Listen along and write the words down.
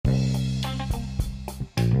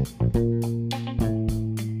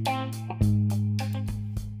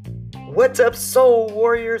What's up, Soul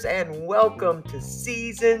Warriors, and welcome to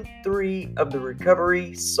Season 3 of the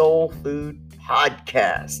Recovery Soul Food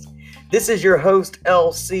Podcast. This is your host,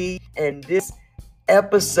 LC, and this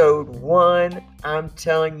Episode 1, I'm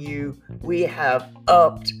telling you, we have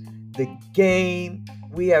upped the game.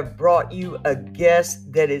 We have brought you a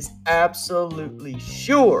guest that is absolutely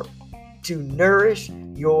sure to nourish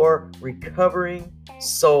your recovering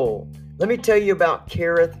soul. Let me tell you about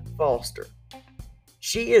Kareth Foster.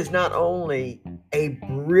 She is not only a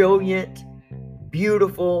brilliant,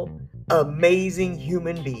 beautiful, amazing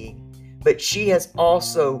human being, but she has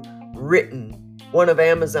also written one of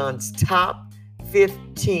Amazon's top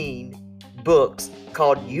 15 books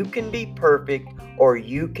called You Can Be Perfect or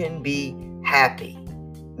You Can Be Happy.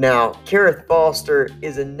 Now, Kareth Foster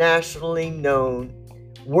is a nationally known,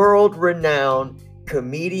 world-renowned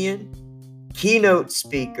comedian, keynote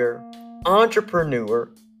speaker,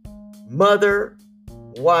 entrepreneur, mother,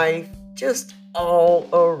 wife, just all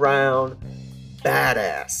around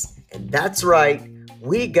badass. And that's right,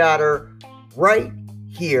 we got her right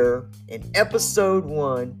here in Episode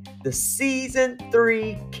 1, the Season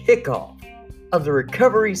 3 kickoff of the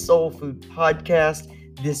Recovery Soul Food Podcast.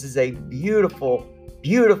 This is a beautiful,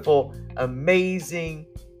 beautiful, amazing,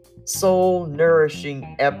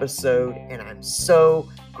 soul-nourishing episode, and I'm so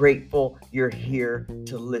grateful you're here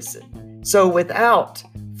to listen. So without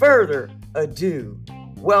further ado,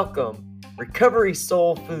 welcome, Recovery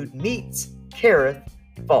Soul Food meets Kareth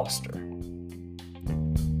Foster.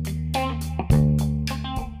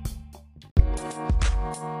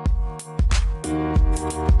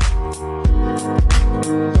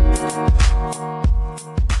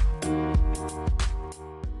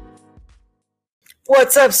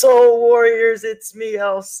 What's up, Soul Warriors? It's me,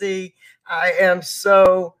 LC. I am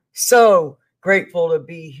so grateful to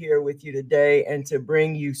be here with you today and to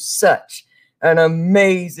bring you such an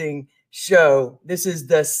amazing show. This is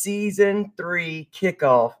the Season 3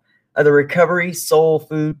 kickoff of the Recovery Soul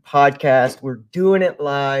Food Podcast. We're doing it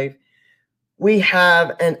live. We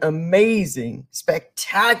have an amazing,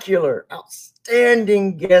 spectacular,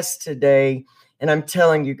 outstanding guest today. And I'm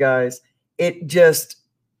telling you guys, it's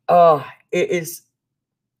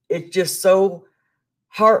just so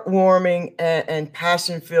heartwarming and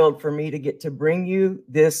passion-filled for me to get to bring you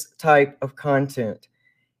this type of content.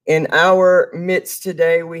 In our midst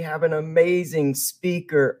today, we have an amazing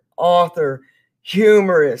speaker, author,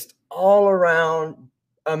 humorist, all-around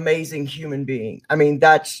amazing human being. I mean,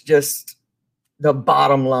 that's just the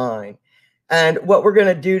bottom line. And what we're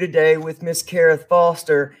going to do today with Miss Kareth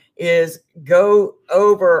Foster is go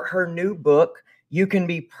over her new book, You Can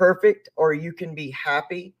Be Perfect or You Can Be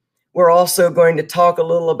Happy. We're also going to talk a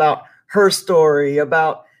little about her story,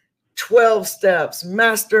 about 12 steps,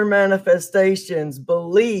 master manifestations,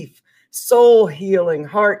 belief, soul healing,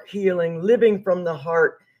 heart healing, living from the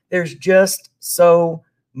heart. There's just so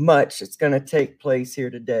much that's going to take place here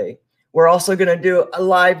today. We're also going to do a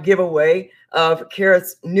live giveaway of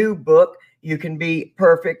Kareth's new book, You Can Be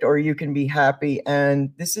Perfect or You Can Be Happy.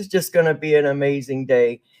 And this is just going to be an amazing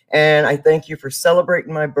day. And I thank you for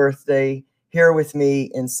celebrating my birthday here with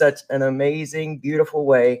me in such an amazing, beautiful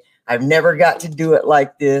way. I've never got to do it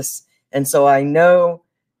like this. And so I know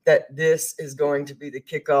that this is going to be the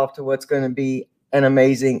kickoff to what's going to be an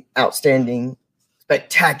amazing, outstanding,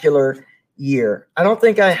 spectacular year. I don't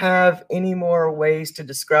think I have any more ways to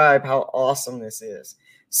describe how awesome this is.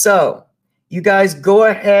 So you guys go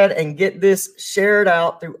ahead and get this shared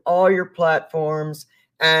out through all your platforms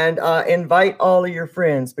and invite all of your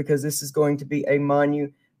friends because this is going to be a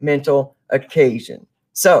monumental occasion.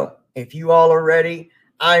 So if you all are ready,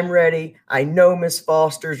 I'm ready. I know Miss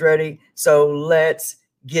Foster's ready. So let's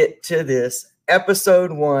get to this.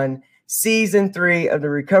 Episode 1, Season 3 of the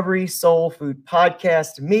Recovery Soul Food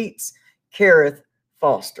Podcast meets Kareth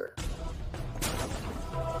Foster.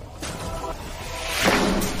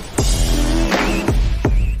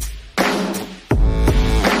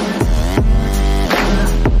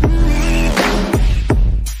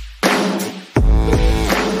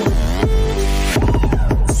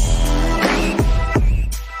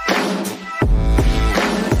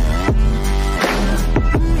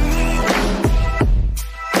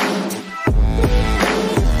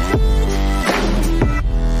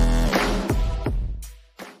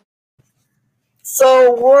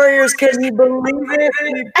 So, Warriors, can you believe it?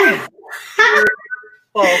 In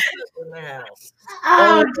the house.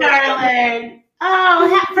 Oh, darling.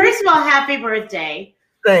 Oh, first of all, happy birthday.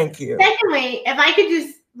 Thank you. Secondly, if I could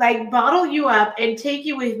just bottle you up and take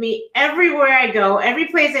you with me everywhere I go, every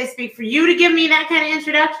place I speak, for you to give me that kind of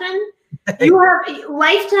introduction, You have a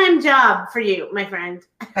lifetime job for you, my friend.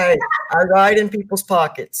 Hey, I ride in people's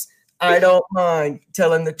pockets. I don't mind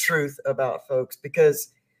telling the truth about folks because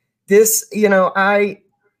this, you know,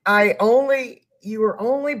 you were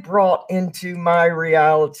only brought into my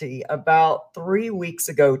reality about 3 weeks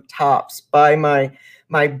ago tops by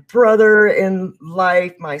my brother in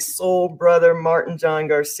life, my soul brother, Martin John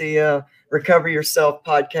Garcia, Recover Yourself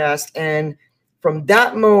podcast. And from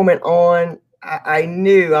that moment on, I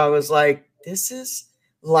knew, I was like, this is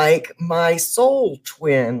like my soul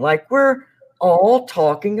twin. Like, we're all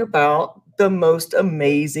talking about the most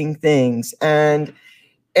amazing things. And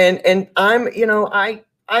I'm, you know, I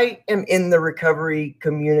am in the recovery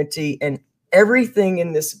community, and everything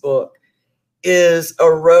in this book is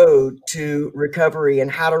a road to recovery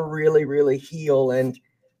and how to really, really heal. And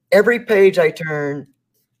every page I turn,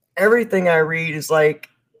 everything I read is like,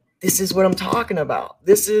 this is what I'm talking about.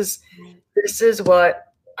 This is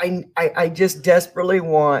what I just desperately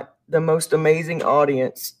want the most amazing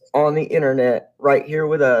audience on the internet right here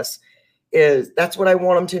with us. That's what I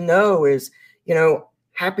want them to know is, you know,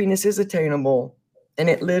 happiness is attainable and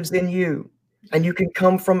it lives in you, and you can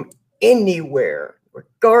come from anywhere,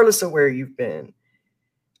 regardless of where you've been,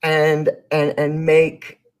 and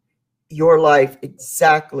make your life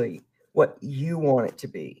exactly what you want it to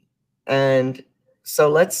be. And so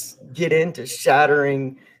let's get into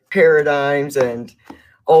shattering paradigms and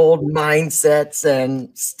old mindsets and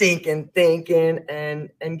stinking thinking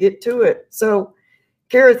and get to it. So,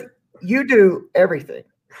 Kareth, you do everything.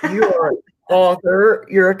 You are an author,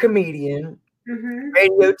 you're a comedian,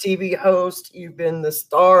 radio, TV host. You've been the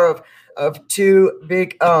star of 2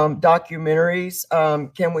 big documentaries.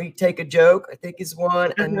 Can We Take a Joke, I think is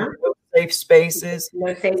one, and No Safe Spaces.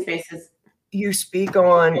 No Safe Spaces. You speak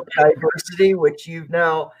on diversity, which you've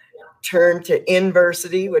now turned to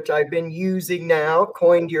inversity, which I've been using now,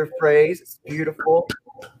 coined your phrase. It's beautiful.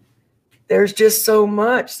 There's just so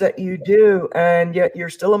much that you do, and yet you're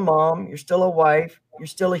still a mom, you're still a wife, you're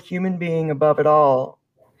still a human being above it all.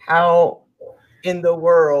 How in the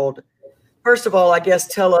world, first of all, I guess,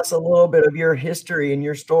 tell us a little bit of your history and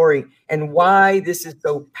your story and why this is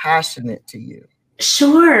so passionate to you.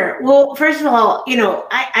 Sure. Well, first of all, you know,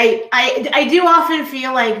 I do often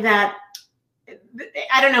feel like that.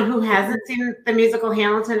 I don't know who hasn't seen the musical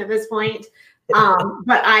Hamilton at this point,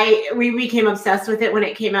 but we became obsessed with it when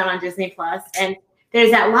it came out on Disney Plus. And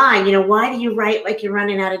there's that line, you know, why do you write like you're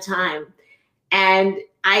running out of time? And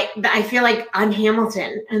I feel like I'm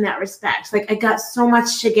Hamilton in that respect. Like, I got so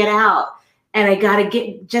much to get out, and I got to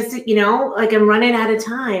get just, you know, like I'm running out of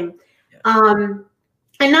time. Yeah.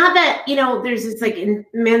 And not that, you know, there's this like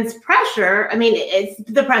immense pressure. I mean, it's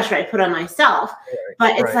the pressure I put on myself,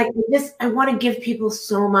 but it's like, I want to give people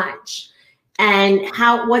so much, and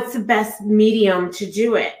what's the best medium to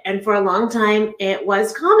do it? And for a long time, it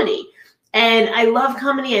was comedy. And I love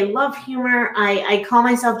comedy. I love humor. I call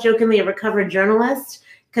myself jokingly a recovered journalist,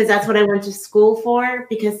 because that's what I went to school for.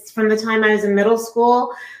 Because from the time I was in middle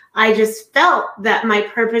school, I just felt that my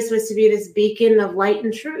purpose was to be this beacon of light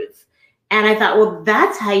and truth. And I thought, well,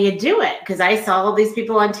 that's how you do it. Because I saw all these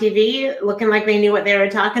people on TV looking like they knew what they were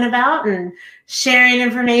talking about and sharing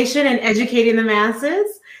information and educating the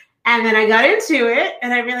masses. And then I got into it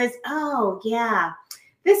and I realized, oh, yeah,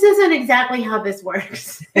 this isn't exactly how this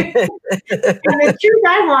works. And the truth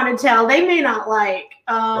I want to tell, they may not like.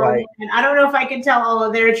 And I don't know if I can tell all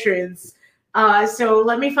of their truths. So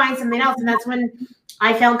let me find something else. And that's when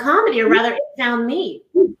I found comedy, or rather, it found me.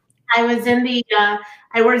 I was in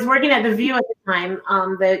I was working at The View at the time,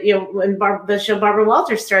 when the show Barbara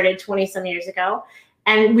Walters started 20 some years ago.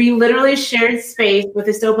 And we literally shared space with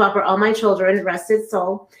the soap opera All My Children, Rest Its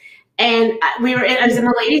Soul. And I was in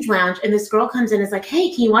the ladies' lounge, and this girl comes in and is like, hey,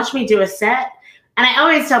 can you watch me do a set? And I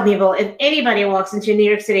always tell people, if anybody walks into a New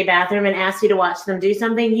York City bathroom and asks you to watch them do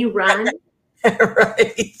something, you run.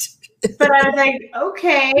 Right. But I was like,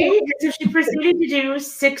 okay. And so she proceeded to do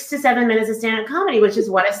 6 to 7 minutes of stand-up comedy, which is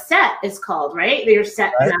what a set is called, right? Your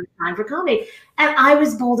set amount of time for comedy. And I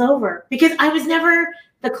was bowled over because I was never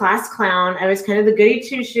the class clown. I was kind of the goody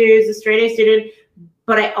two-shoes, the straight-A student,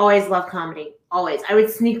 but I always loved comedy, always. I would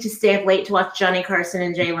sneak to stay up late to watch Johnny Carson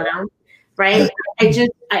and Jay Leno, right?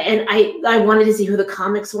 I wanted to see who the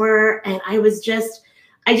comics were, and I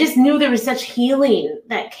just knew there was such healing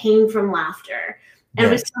that came from laughter. And it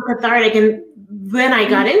was so cathartic. And then I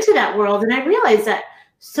got into that world, and I realized that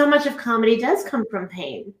so much of comedy does come from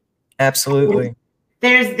pain. Absolutely. And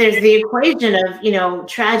there's the equation of, you know,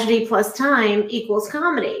 tragedy plus time equals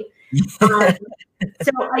comedy.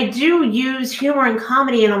 So I do use humor and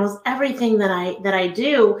comedy in almost everything that I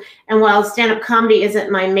do. And while stand-up comedy isn't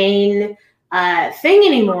my main thing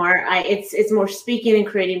anymore. It's more speaking and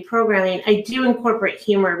creating programming. I do incorporate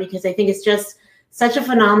humor because I think it's just such a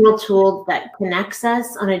phenomenal tool that connects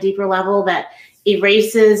us on a deeper level, that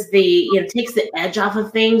erases takes the edge off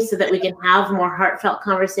of things so that we can have more heartfelt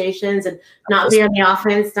conversations and not be on the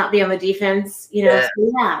offense, not be on the defense, Yeah.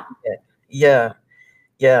 So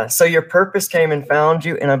Yeah. So your purpose came and found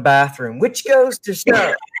you in a bathroom, which goes to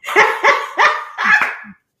show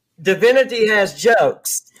divinity has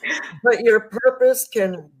jokes, but your purpose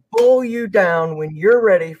can pull you down when you're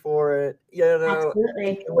ready for it,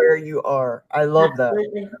 Absolutely. where you are. I love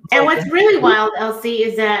Absolutely. that. And what's really wild, Elsie,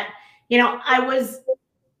 is that, I was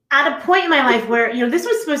at a point in my life where, this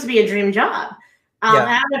was supposed to be a dream job.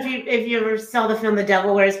 I don't know if you ever saw the film The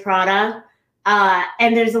Devil Wears Prada.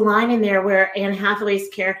 And there's a line in there where Anne Hathaway's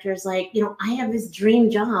character is like, I have this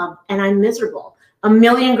dream job and I'm miserable. 1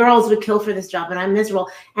 million girls would kill for this job and I'm miserable.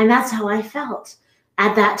 And that's how I felt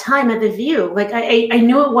at that time at The View. Like I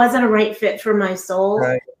knew it wasn't a right fit for my soul,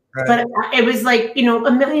 Right. But it was like,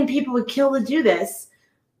 1 million people would kill to do this.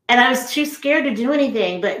 And I was too scared to do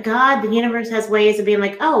anything. But God, the universe has ways of being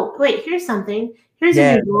like, oh, wait, here's something. Here's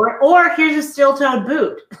a new door. Or here's a steel-toed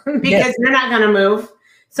boot because you're not going to move.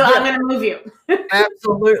 So I'm going to move you.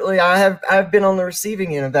 Absolutely. I've been on the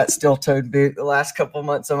receiving end of that steel-toed boot the last couple of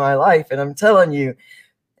months of my life. And I'm telling you,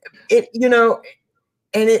 it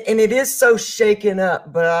is so shaken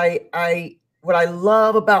up. But what I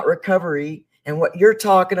love about recovery and what you're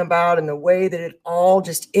talking about and the way that it all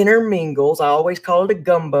just intermingles, I always call it a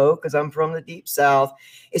gumbo because I'm from the Deep South.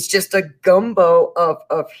 It's just a gumbo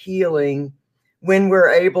of healing when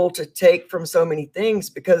we're able to take from so many things,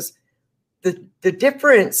 because the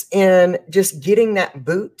difference in just getting that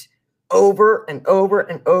boot over and over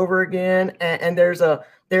and over again. And there is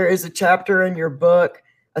a chapter in your book,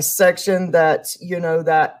 a section that's,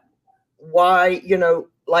 that why,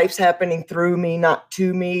 life's happening through me, not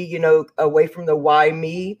to me, away from the why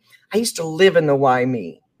me. I used to live in the why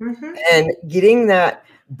me. Mm-hmm. And getting that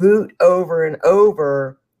boot over and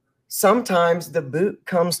over, sometimes the boot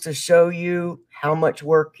comes to show you how much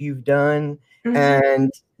work you've done. Mm-hmm.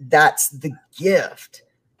 And that's the gift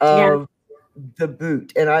of the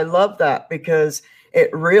boot. And I love that because it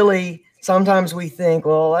really, sometimes we think,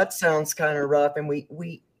 well, that sounds kind of rough. And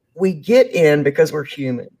we get in because we're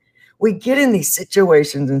human. We get in these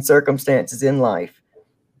situations and circumstances in life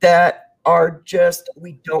that are just,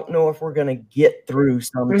 we don't know if we're going to get through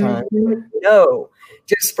sometimes. Mm-hmm. No,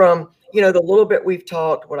 just from, the little bit we've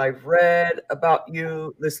talked, what I've read about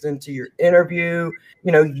you, listening to your interview,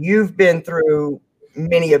 you've been through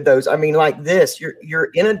many of those. I mean, like this, you're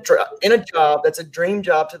in a job that's a dream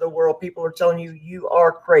job to the world. People are telling you, you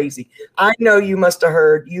are crazy. I know you must have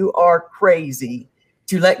heard you are crazy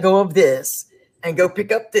to let go of this and go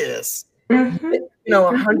pick up this, 100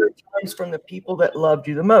 times from the people that loved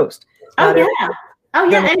you the most. Oh, yeah.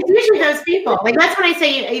 And it's usually those people. Like, that's when I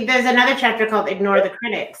say there's another chapter called Ignore the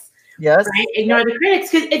Critics. Yes. Right? Ignore the critics,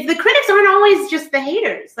 because the critics aren't always just the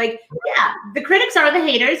haters. Like, the critics are the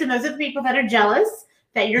haters, and those are the people that are jealous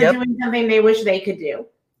that you're doing something they wish they could do.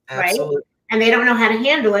 Absolutely. Right? And they don't know how to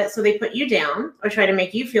handle it, so they put you down or try to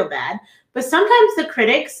make you feel bad. But sometimes the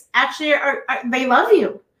critics actually are they love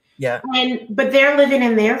you. Yeah. But they're living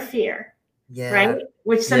in their fear. Yeah. Right?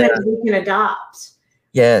 Which sometimes we can adopt.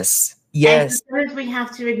 Yes. And sometimes we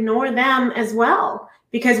have to ignore them as well,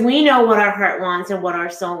 because we know what our heart wants and what our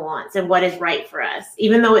soul wants and what is right for us,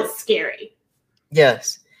 even though it's scary.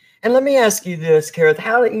 Yes. And let me ask you this, Kareth,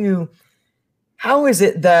 how is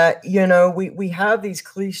it that, we have these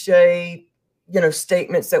cliche,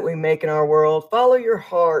 statements that we make in our world, follow your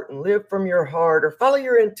heart and live from your heart, or follow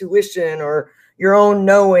your intuition or your own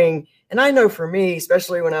knowing. And I know for me,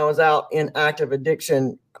 especially when I was out in active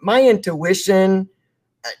addiction, my intuition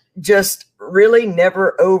just really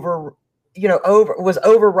never was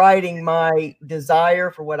overriding my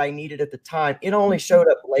desire for what I needed at the time. It only showed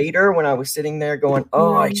up later when I was sitting there going,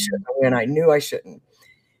 oh, I shouldn't win. I knew I shouldn't.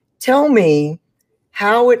 Tell me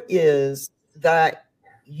how it is that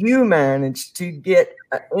you managed to get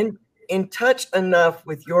in touch enough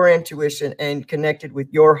with your intuition and connected with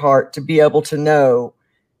your heart to be able to know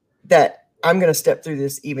that I'm going to step through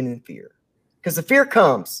this even in fear. Because the fear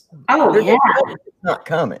comes. Oh, yeah. It's not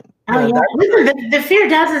coming. Oh, yeah. Listen, the fear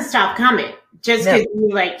doesn't stop coming just because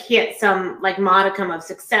you hit some modicum of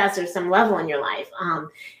success or some level in your life.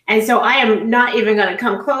 And so I am not even going to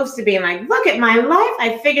come close to being like, look at my life.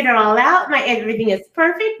 I figured it all out. Everything is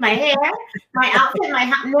perfect. My hair, my outfit,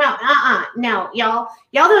 no, y'all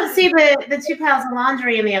don't see the 2 piles of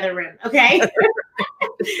laundry in the other room. Okay.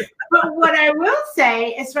 But what I will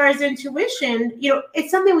say, as far as intuition,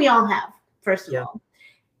 it's something we all have, first of all.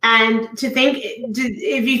 And if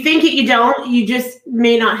you think it, you don't, you just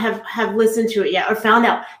may not have listened to it yet or found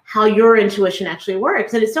out how your intuition actually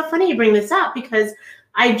works. And it's so funny you bring this up because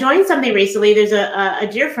I joined something recently. There's a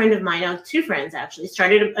dear friend of mine, two friends actually,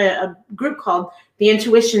 started a group called the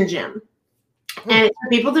Intuition Gym. And it's for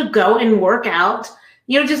people to go and work out,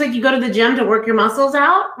 just like you go to the gym to work your muscles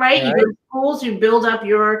out, right? You go to school to build up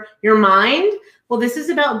your mind. Well, this is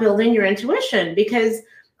about building your intuition because,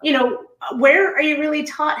 where are you really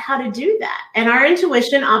taught how to do that? And our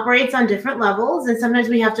intuition operates on different levels. And sometimes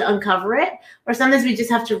we have to uncover it, or sometimes we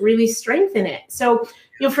just have to really strengthen it. So,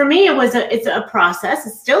 for me, it's a process.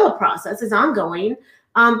 It's still a process. It's ongoing.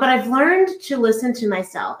 But I've learned to listen to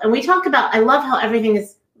myself. And we talk about, I love how everything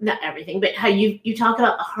is, not everything, but how you talk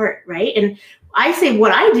about the heart, right? And I say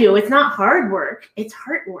what I do, it's not hard work, it's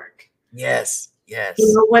heart work. Yes. Yes.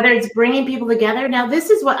 Whether it's bringing people together. Now, this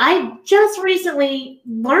is what I just recently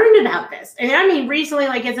learned about this. And I mean, recently,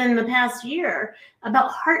 like it's in the past year,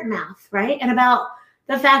 about heart math, right? And about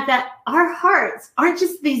the fact that our hearts aren't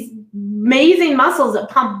just these amazing muscles that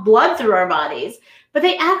pump blood through our bodies, but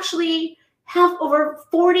they actually have over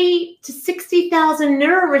 40 to 60,000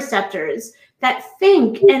 neuroreceptors that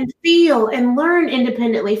think and feel and learn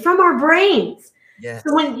independently from our brains. Yes.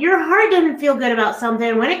 So when your heart doesn't feel good about something,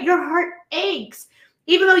 your heart aches,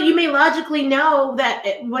 even though you may logically know that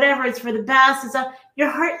whatever is for the best, and stuff, your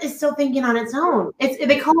heart is still thinking on its own.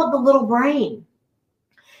 They call it the little brain.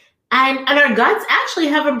 And our guts actually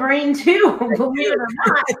have a brain too, believe it or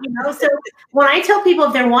not. So when I tell people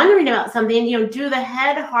if they're wondering about something, do the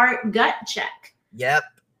head, heart, gut check. Yep.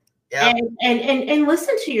 And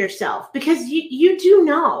listen to yourself because you do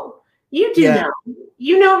know. You do know.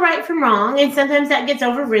 You know right from wrong. And sometimes that gets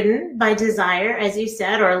overridden by desire, as you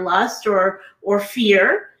said, or lust or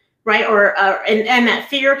fear, right? And that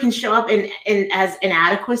fear can show up in as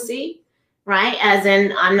inadequacy, right? As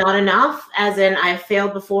in I'm not enough, as in I've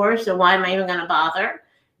failed before, so why am I even gonna bother?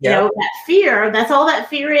 That fear, that's all that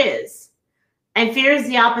fear is. And fear is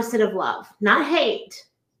the opposite of love, not hate.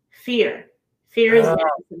 Fear. Fear is the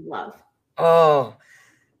opposite of love. Oh,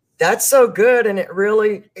 that's so good. And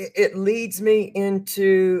it leads me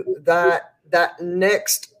into that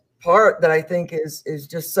next part that I think is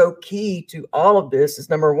just so key to all of this is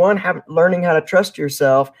number one, learning how to trust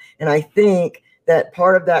yourself. And I think that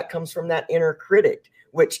part of that comes from that inner critic,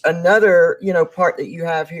 which another, part that you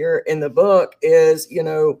have here in the book is,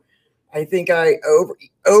 I think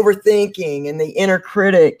overthinking and the inner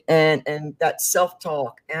critic and that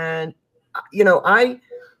self-talk. And, I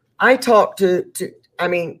talk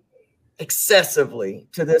excessively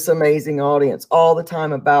to this amazing audience all the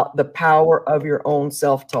time about the power of your own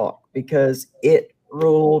self-talk because it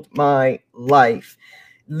ruled my life.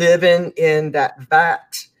 Living in that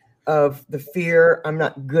vat of the fear, I'm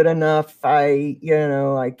not good enough. I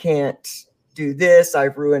can't do this.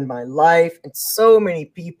 I've ruined my life. And so many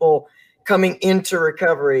people coming into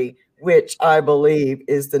recovery, which I believe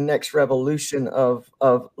is the next revolution of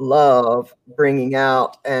love, bringing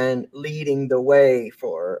out and leading the way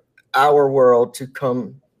for our world to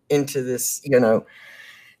come into this,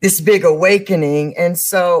 this big awakening. And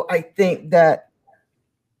so I think that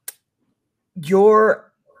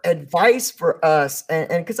your advice for us,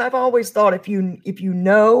 and because I've always thought if you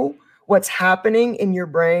know what's happening in your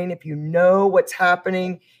brain, if you know what's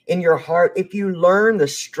happening in your heart, if you learn the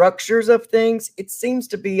structures of things, it seems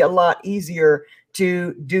to be a lot easier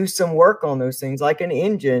to do some work on those things. Like an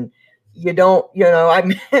engine, you don't,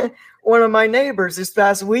 I met one of my neighbors this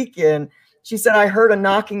past weekend. She said, I heard a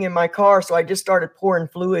knocking in my car, so I just started pouring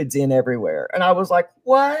fluids in everywhere. And I was like,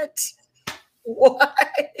 what?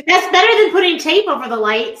 That's better than putting tape over the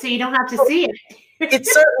light so you don't have to see it. It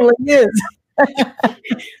certainly is.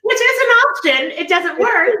 Which is an option. It doesn't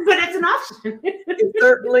work, but it's an option. It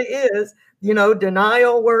certainly is.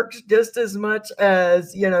 Denial works just as much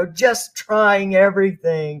as, just trying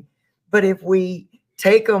everything. But if we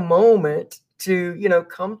take a moment to,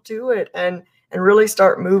 come to it and really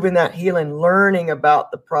start moving that healing, learning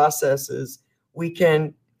about the processes, we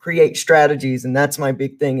can create strategies. And that's my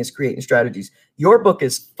big thing, is creating strategies. Your book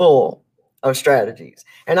is full of strategies.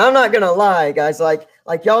 And I'm not going to lie, guys, like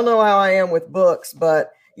y'all know how I am with books,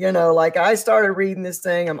 but I started reading this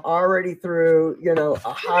thing. I'm already through, a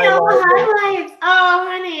highlight. Oh,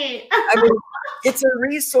 honey. It's a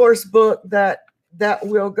resource book that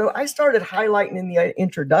will go. I started highlighting in the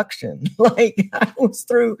introduction. I was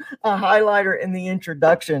through a highlighter in the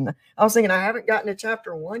introduction. I was thinking, I haven't gotten to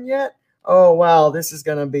chapter 1 yet. Oh, wow. This is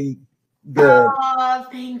going to be good. Oh,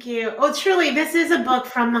 thank you. Well, truly, this is a book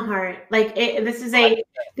from the heart.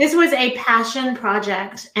 This was a passion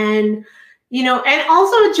project. And, you know, and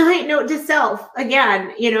also a giant note to self.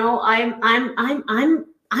 Again, you know,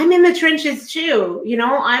 I'm in the trenches too. You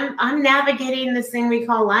know, I'm navigating this thing we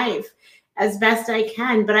call life as best I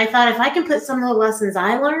can. But I thought if I can put some of the lessons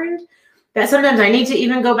I learned, that sometimes I need to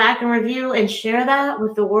even go back and review and share that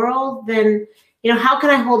with the world, then, you know, how can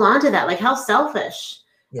I hold on to that? Like, how selfish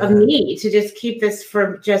of me to just keep this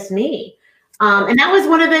for just me. And that was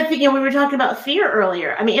one of the things, you know, we were talking about fear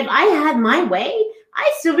earlier. I mean, if I had my way,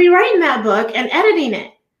 I'd still be writing that book and editing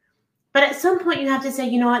it. But at some point you have to say,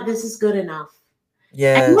 you know what, this is good enough.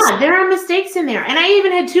 Yes. And yeah, there are mistakes in there. And I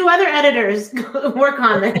even had 2 other editors work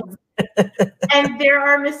on this. And there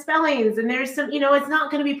are misspellings and there's some, you know, it's not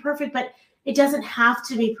going to be perfect, but it doesn't have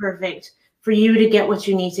to be perfect for you to get what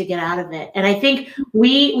you need to get out of it. And I think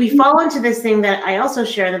we fall into this thing that I also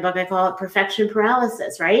share in the book. I call it perfection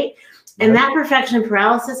paralysis, right? And that perfection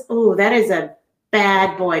paralysis, oh, that is a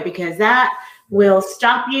bad boy, because that will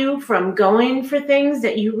stop you from going for things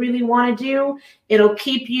that you really want to do. It'll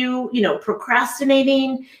keep you, you know,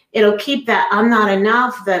 procrastinating. It'll keep that I'm not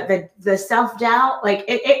enough, the self-doubt. Like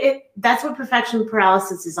that's what perfection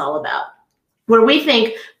paralysis is all about. Where we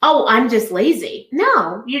think, oh, I'm just lazy.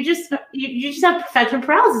 No, you just have perfection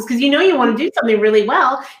paralysis because you know you want to do something really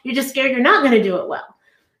well. You're just scared you're not going to do it well.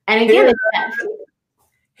 And again,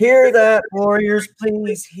 hear that, warriors,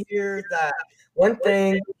 please hear that. One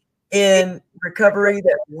thing in recovery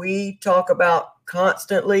that we talk about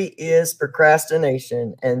constantly is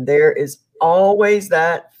procrastination. And there is always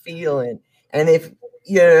that feeling. And if,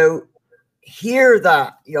 you know, hear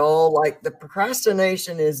that, y'all, like the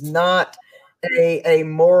procrastination is not a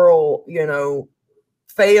moral, you know,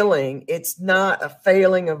 failing. It's not a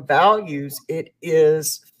failing of values. It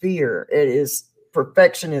is fear. It is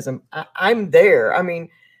perfectionism. I'm there. I mean,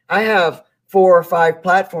 I have 4 or 5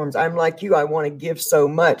 platforms. I'm like you. I want to give so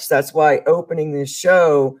much. That's why opening this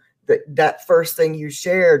show, that first thing you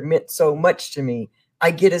shared meant so much to me.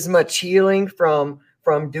 I get as much healing from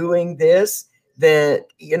doing this that,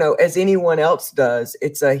 you know, as anyone else does.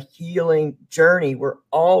 It's a healing journey we're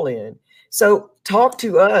all in. So talk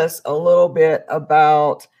to us a little bit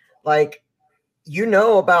about, like, you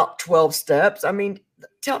know, about 12 steps. I mean,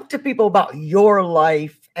 talk to people about your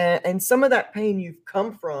life and some of that pain you've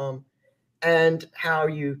come from and how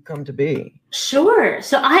you come to be. Sure.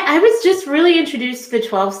 So I was just really introduced to the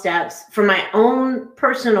 12 steps from my own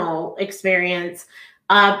personal experience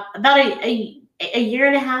about a year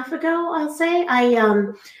and a half ago, I'll say.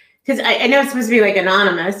 Because I know it's supposed to be like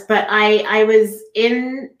anonymous, but I was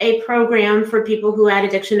in a program for people who had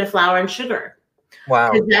addiction to flour and sugar.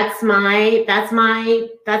 Wow. That's my vice.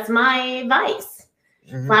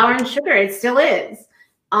 Mm-hmm. Flour and sugar. It still is.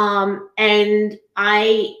 But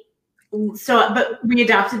we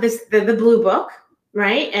adopted the Blue Book,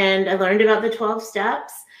 right? And I learned about the 12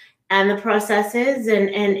 steps and the processes, and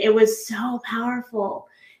it was so powerful.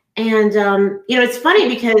 And you know, it's funny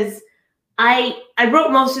because I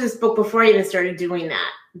wrote most of this book before I even started doing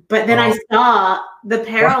that. But then I saw the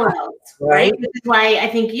parallels, right? Which is why I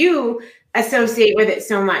think you associate with it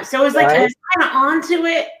so much. So it was like I was kind of onto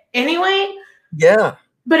it anyway. Yeah.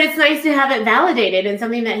 But it's nice to have it validated, and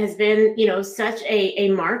something that has been, you know, such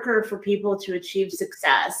a marker for people to achieve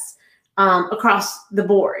success across the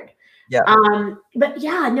board. Yeah. But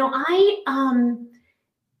yeah, no,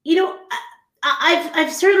 you know,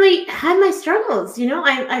 I've certainly had my struggles. You know,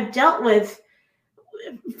 I've dealt with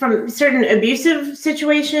from certain abusive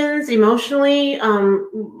situations, emotionally,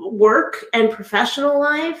 work and professional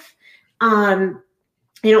life. You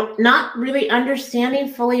know, not really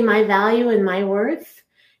understanding fully my value and my worth.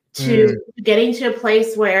 To getting to a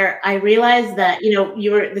place where I realized that, you know,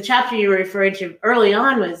 the chapter you were referring to early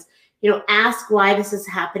on was, you know, ask why this is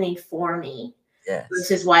happening for me. Yes.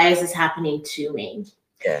 Versus why is this happening to me?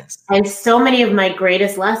 Yes. And so many of my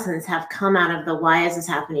greatest lessons have come out of the why is this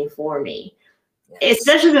happening for me? Yes.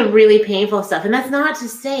 Especially the really painful stuff. And that's not to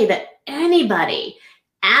say that anybody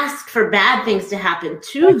asked for bad things to happen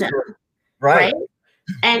to them. Right.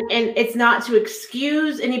 And it's not to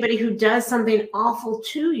excuse anybody who does something awful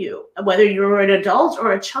to you, whether you're an adult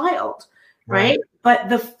or a child, right?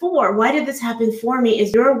 But why did this happen for me,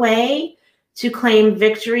 is your way to claim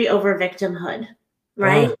victory over victimhood,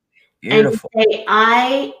 right? Oh, beautiful. And say,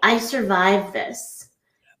 I survived this.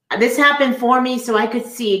 This happened for me so I could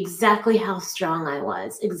see exactly how strong I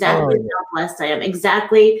was, exactly how blessed I am,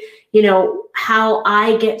 exactly, you know, how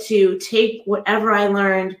I get to take whatever I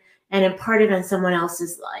learned and impart it on someone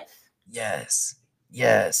else's life. Yes.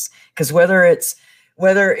 Yes. Because whether it's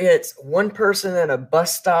whether it's one person at a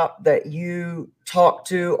bus stop that you talk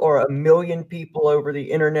to, or a million people over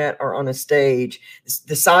the internet or on a stage,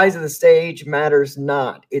 the size of the stage matters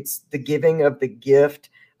not. It's the giving of the gift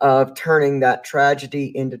of turning that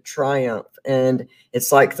tragedy into triumph. And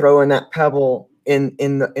it's like throwing that pebble in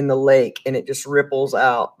the lake, and it just ripples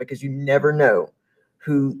out, because you never know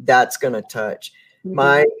who that's going to touch. Mm-hmm.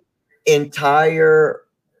 My entire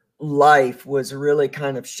life was really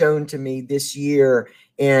kind of shown to me this year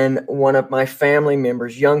in one of my family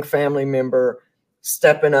members, young family member,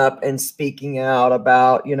 stepping up and speaking out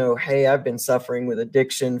about, you know, hey, I've been suffering with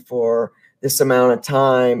addiction for this amount of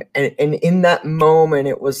time. And in that moment,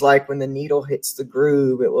 it was like when the needle hits the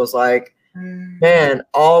groove, it was like, man,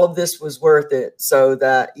 all of this was worth it, so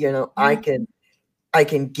that, you know, I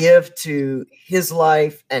can give to his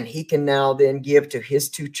life, and he can now then give to his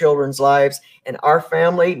 2 children's lives. And our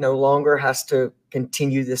family no longer has to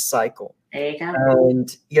continue this cycle. There you go.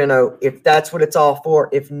 And, you know, if that's what it's all for,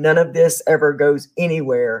 if none of this ever goes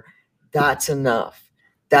anywhere, that's enough.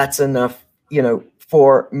 That's enough, you know,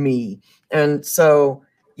 for me. And so,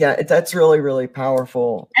 yeah, that's really, really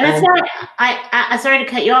powerful. And that's why I sorry to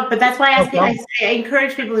cut you off, but that's why I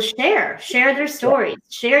encourage people to share their stories,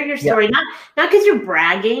 share your story, not because you're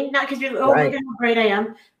bragging, not because you're, oh, look at how great I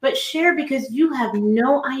am, but share because you have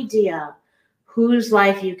no idea whose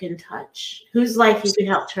life you can touch, whose life you can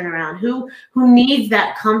help turn around, who needs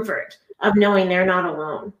that comfort of knowing they're not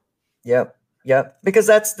alone. Yep. Because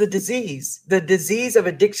that's the disease. The disease of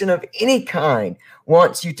addiction of any kind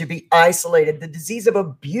wants you to be isolated. The disease of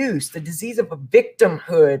abuse, the disease of a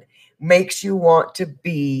victimhood makes you want to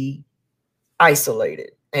be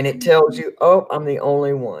isolated. And it tells you, oh, I'm the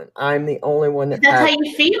only one. I'm the only one that's how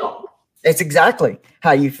you feel. It's exactly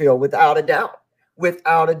how you feel, without a doubt.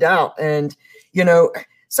 Without a doubt. And, you know,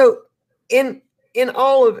 so in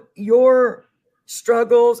all of your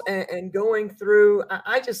struggles and going through,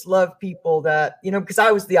 I just love people that, you know, because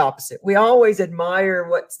I was the opposite. We always admire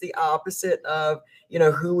what's the opposite of, you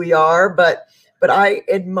know, who we are, but I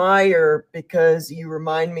admire because you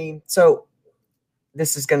remind me. So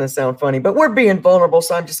this is going to sound funny, but we're being vulnerable,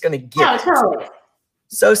 so I'm just going to get it. Totally.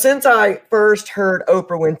 So since I first heard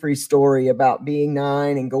Oprah Winfrey's story about being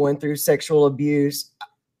 9 and going through sexual abuse,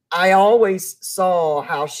 I always saw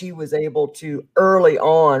how she was able to early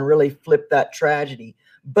on really flip that tragedy.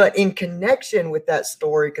 But in connection with that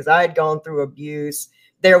story, because I had gone through abuse,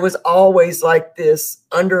 there was always like this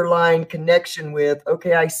underlying connection with,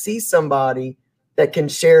 okay, I see somebody that can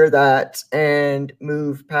share that and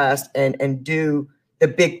move past and do the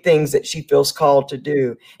big things that she feels called to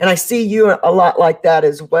do. And I see you a lot like that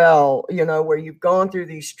as well, you know, where you've gone through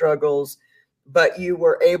these struggles, but you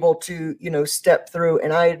were able to, you know, step through.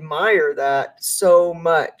 And I admire that so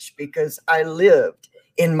much, because I lived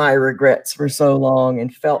in my regrets for so long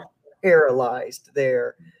and felt paralyzed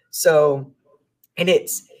there. So, and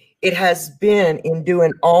it has been in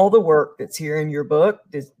doing all the work that's here in your book,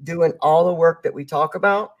 doing all the work that we talk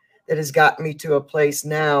about, that has gotten me to a place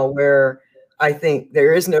now where I think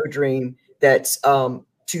there is no dream that's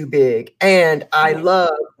too big. And I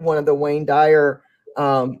love one of the Wayne Dyer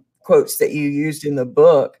quotes that you used in the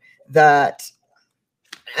book, that,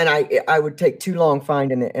 and I would take too long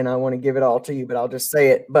finding it, and I want to give it all to you, but I'll just say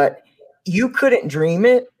it. But you couldn't dream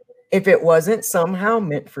it if it wasn't somehow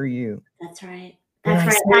meant for you. That's right.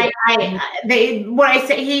 That's right.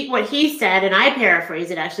 What he said, and I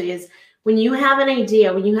paraphrase it actually, is when you have an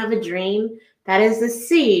idea, when you have a dream, that is the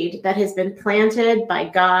seed that has been planted by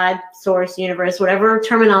God, source, universe, whatever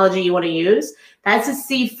terminology you want to use. That's a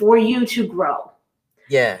seed for you to grow.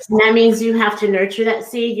 Yes. And that means you have to nurture that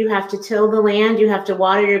seed. You have to till the land. You have to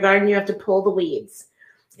water your garden. You have to pull the weeds.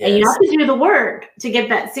 Yes. And you have to do the work to get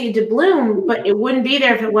that seed to bloom, but it wouldn't be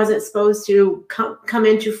there if it wasn't supposed to come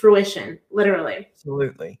into fruition, literally.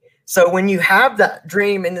 Absolutely. So when you have that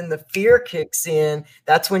dream and then the fear kicks in,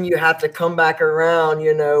 that's when you have to come back around.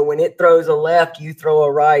 You know, when it throws a left, you throw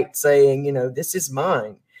a right, saying, you know, this is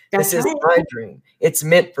mine. This is my dream. It's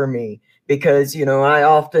meant for me. Because, you know, I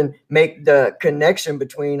often make the connection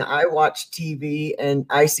between, I watch TV and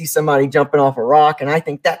I see somebody jumping off a rock and I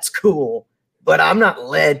think that's cool, but I'm not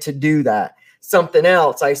led to do that. Something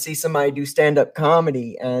else, I see somebody do stand-up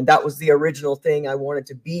comedy, and that was the original thing I wanted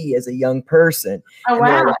to be as a young person. Oh,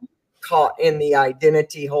 wow. And I caught in the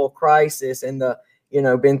identity whole crisis and the, you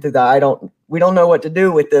know, been through the, we don't know what to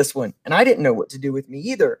do with this one. And I didn't know what to do with me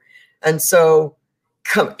either. And so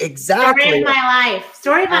exactly. Story of my life.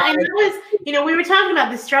 Story of my, and that was, you know, we were talking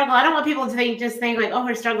about the struggle. I don't want people to just think like, oh,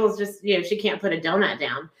 her struggle is just, you know, she can't put a donut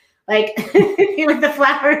down. like with the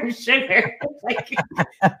flour and sugar. Like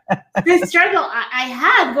the struggle I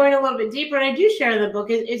had going a little bit deeper, and I do share in the book,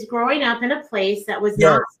 is growing up in a place that was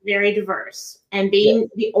not very diverse and being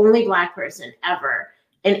the only Black person ever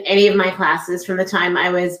in any of my classes from the time I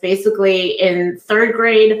was basically in 3rd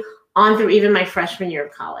grade on through even my freshman year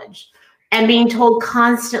of college, and being told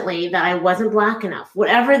constantly that I wasn't Black enough,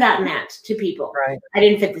 whatever that meant to people. Right. I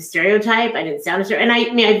didn't fit the stereotype. I didn't sound a stereotype. And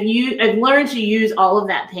I mean, I've learned to use all of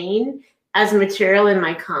that pain as material in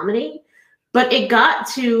my comedy. But it got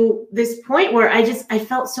to this point where I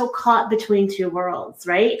felt so caught between two worlds,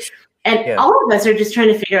 right? And all of us are just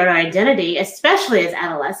trying to figure out our identity, especially as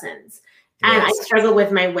adolescents. And I struggled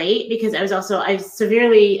with my weight because I was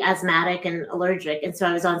severely asthmatic and allergic. And so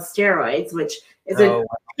I was on steroids, which is a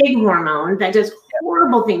big hormone that does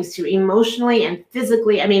horrible things to you emotionally and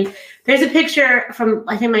physically. I mean, there's a picture from,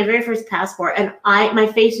 I think, my very first passport, and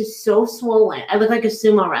my face is so swollen. I look like a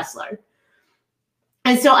sumo wrestler.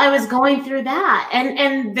 And so I was going through that,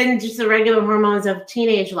 and then just the regular hormones of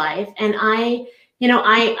teenage life. And I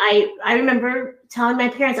remember telling my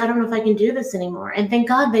parents, I don't know if I can do this anymore. And thank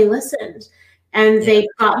God they listened, and they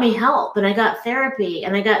got me help, and I got therapy,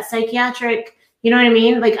 and I got psychiatric, you know what I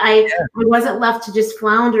mean? Like I wasn't left to just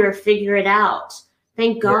flounder or figure it out.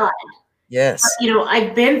 Thank God. Yes. But,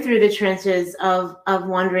 I've been through the trenches of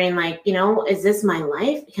wondering, like, is this my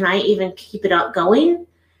life? Can I even keep it up going?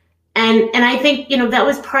 And I think, that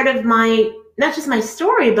was part of my, not just my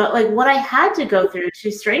story, but like what I had to go through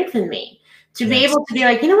to strengthen me, to be able to be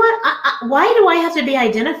like, you know what, why do I have to be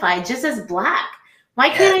identified just as Black? Why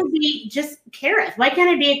can't I be just Kareth? Why can't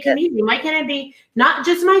I be a comedian? Why can't I be not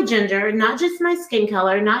just my gender, not just my skin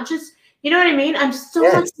color, not just, you know what I mean? I'm so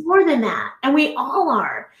much more than that. And we all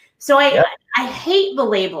are. So I hate the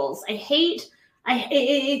labels. And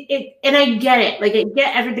I get it. Like I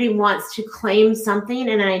get everybody wants to claim something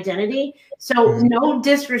and an identity. So no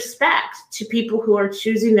disrespect to people who are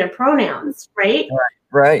choosing their pronouns, right?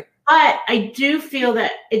 Right. But I do feel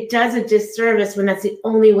that it does a disservice when that's the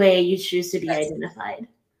only way you choose to be identified.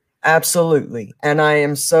 Absolutely. And I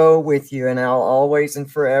am so with you. And I'll always and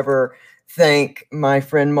forever thank my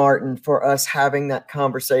friend Martin for us having that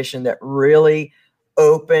conversation that really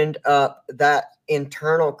opened up that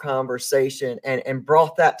internal conversation and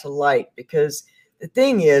brought that to light. Because the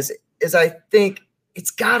thing is I think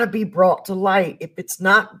it's got to be brought to light. If it's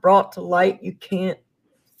not brought to light, you can't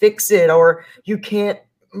fix it, or you can't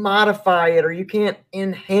modify it, or you can't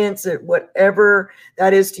enhance it, whatever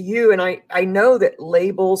that is to you. And I know that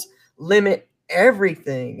labels limit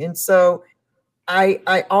everything. And so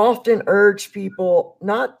I often urge people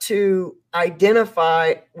not to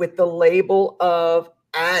identify with the label of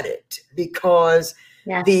addict, because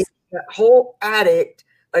the whole addict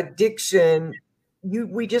addiction,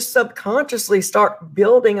 we just subconsciously start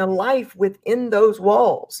building a life within those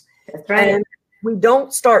walls. That's right. And we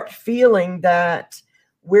don't start feeling that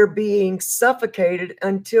we're being suffocated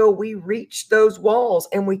until we reach those walls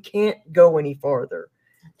and we can't go any farther.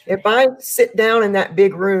 Right. If I sit down in that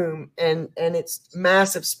big room and it's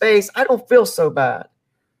massive space, I don't feel so bad.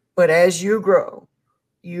 But as you grow,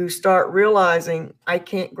 you start realizing I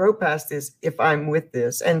can't grow past this if I'm with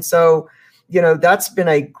this. And so, that's been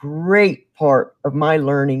a great part of my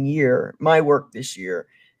learning year, my work this year.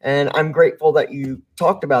 And I'm grateful that you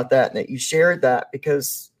talked about that and that you shared that,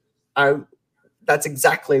 because that's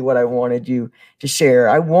exactly what I wanted you to share.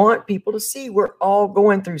 I want people to see we're all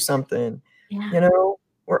going through something. Yeah.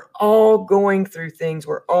 We're all going through things.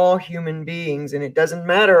 We're all human beings, and it doesn't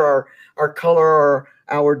matter our color or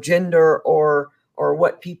our gender or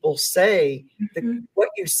what people say. What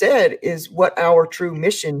you said is what our true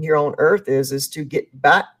mission here on earth is to get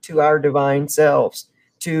back to our divine selves,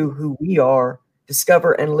 to who we are,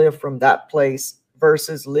 discover and live from that place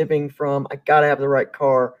versus living from, I got to have the right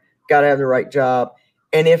car, got to have the right job.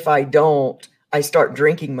 And if I don't, I start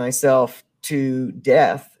drinking myself to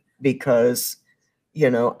death because,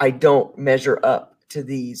 I don't measure up to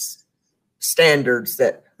these standards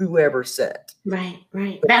that whoever set. Right.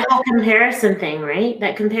 That whole comparison thing, right?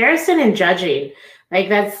 That comparison and judging. Like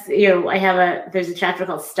that's, there's a chapter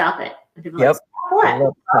called Stop It. And people are like,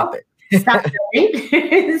 what? Stop it. Stop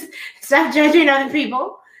judging. Stop judging other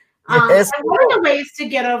people. Yes. One of the ways to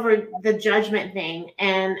get over the judgment thing,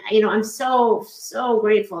 and I'm so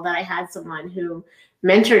grateful that I had someone who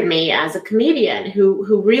mentored me as a comedian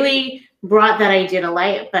who really brought that idea to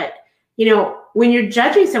light. But when you're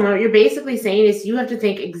judging someone, what you're basically saying is you have to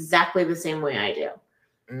think exactly the same way I do,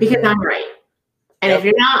 because I'm right. And if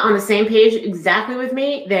you're not on the same page exactly with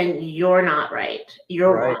me, then you're not right.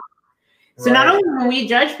 You're wrong. So not only when we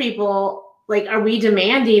judge people, like, are we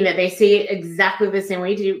demanding that they say it exactly the same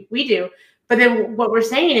way we do? But then what we're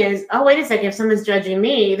saying is, oh, wait a second, if someone's judging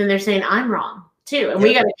me, then they're saying I'm wrong too. And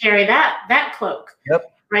we got to carry that cloak.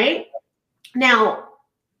 Yep. Right? Now,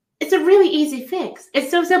 it's a really easy fix.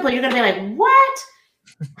 It's so simple. You're going to be like, what?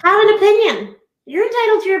 Have an opinion. You're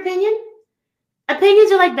entitled to your opinion.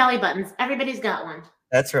 Opinions are like belly buttons. Everybody's got one.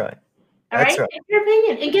 That's right. All right? It's your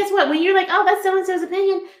opinion. And guess what? When you're like, oh, that's so-and-so's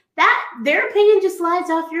opinion, their opinion just slides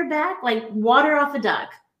off your back like water off a duck.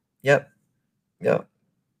 Yep.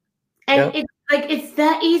 And it's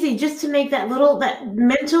that easy just to make that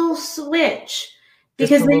mental switch,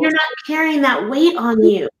 because then you're not carrying that weight on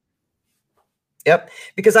you. Yep.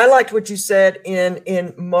 Because I liked what you said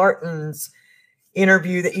in Martin's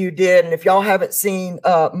interview that you did. And if y'all haven't seen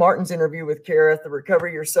Martin's interview with Kareth, the Recover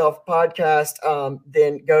Yourself podcast,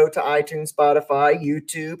 then go to iTunes, Spotify,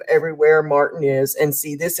 YouTube, everywhere Martin is, and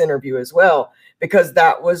see this interview as well. Because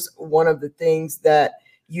that was one of the things that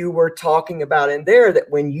you were talking about in there, that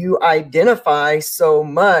when you identify so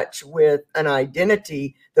much with an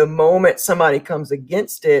identity, the moment somebody comes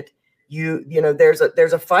against it, you know, there's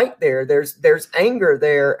a fight there, there's anger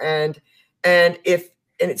there. And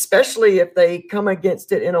especially if they come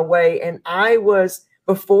against it in a way. And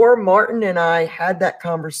before Martin and I had that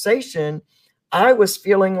conversation, I was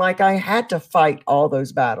feeling like I had to fight all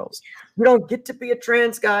those battles. You don't get to be a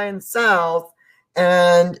trans guy in the South,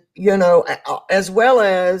 and, you know, as well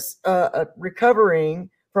as recovering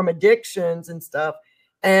from addictions and stuff.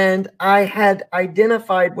 And I had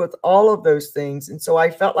identified with all of those things. And so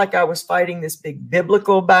I felt like I was fighting this big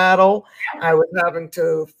biblical battle. I was having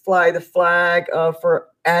to fly the flag for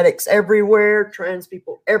addicts everywhere, trans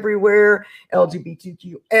people everywhere,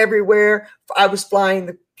 LGBTQ everywhere. I was flying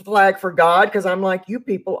the flag for God, because I'm like, you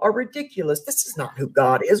people are ridiculous. This is not who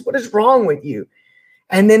God is. What is wrong with you?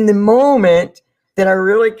 And then the moment that I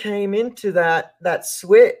really came into that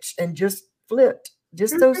switch and just flipped,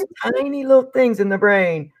 just those tiny little things in the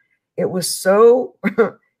brain, it was so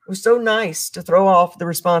nice to throw off the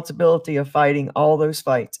responsibility of fighting all those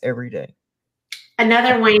fights every day.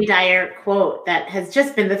 Another Wayne Dyer quote that has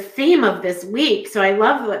just been the theme of this week. So I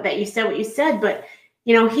love that you said what you said, but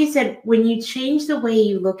you know, he said, when you change the way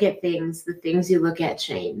you look at things, the things you look at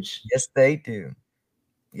change. Yes, they do.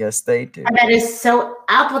 Yes, they do. And that is so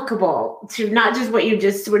applicable to not just what you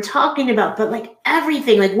just were talking about, but like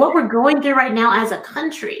everything, like what we're going through right now as a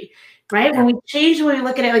country, right? When we change the way we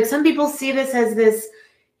look at it, like some people see this as this,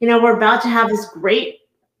 you know, we're about to have this great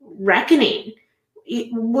reckoning.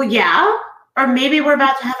 Well, yeah. Or maybe we're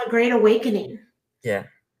about to have a great awakening. Yeah.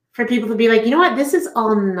 For people to be like, you know what? This is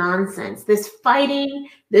all nonsense. This fighting,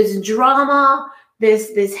 this drama,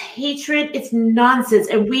 this hatred, it's nonsense.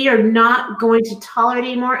 And we are not going to tolerate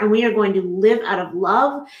anymore. And we are going to live out of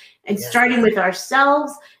love and starting with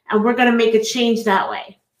ourselves. And we're going to make a change that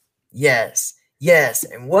way. Yes. Yes.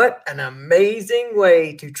 And what an amazing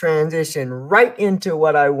way to transition right into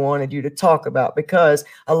what I wanted you to talk about, because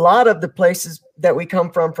a lot of the places that we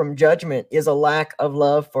come from judgment is a lack of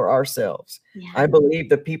love for ourselves. Yeah. I believe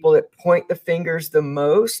the people that point the fingers the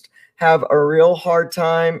most have a real hard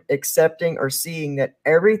time accepting or seeing that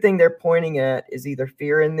everything they're pointing at is either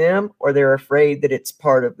fear in them or they're afraid that it's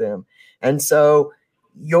part of them. And so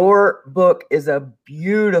your book is a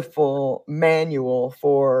beautiful manual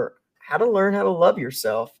for how to learn how to love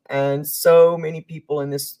yourself. And so many people in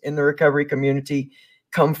the recovery community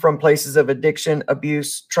come from places of addiction,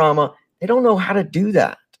 abuse, trauma. They don't know how to do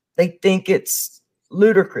that. They think it's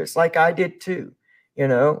ludicrous, like I did too. You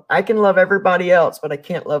know, I can love everybody else, but I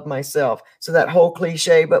can't love myself. So that whole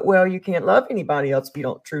cliche, but well, you can't love anybody else if you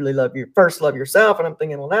don't truly love love yourself. And I'm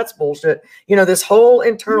thinking, well, that's bullshit. You know, this whole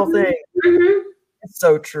internal thing. Mm-hmm. It's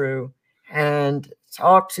so true. And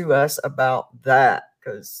talk to us about that,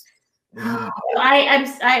 because there's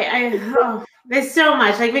so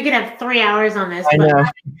much. Like we could have 3 hours on this. I know.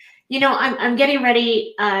 You know, I'm getting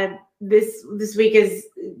ready. This week is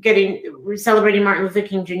we're celebrating Martin Luther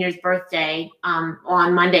King Jr.'s birthday.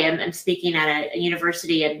 On Monday, I'm speaking at a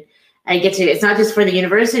university, and I get to. It's not just for the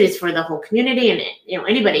university; it's for the whole community, and you know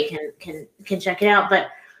anybody can check it out. But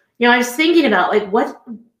you know, I was thinking about like what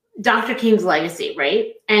Dr. King's legacy,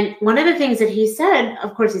 right? And one of the things that he said,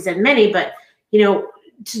 of course, he said many, but you know,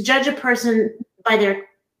 to judge a person by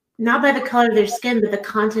not by the color of their skin, but the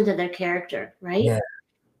content of their character, right? Yeah.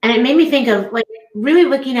 And it made me think of like really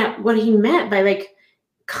looking at what he meant by like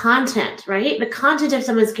content, right? The content of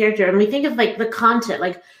someone's character. And we think of like the content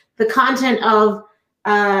of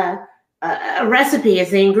a recipe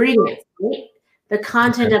is the ingredients, right? The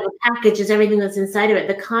content of a package is everything that's inside of it.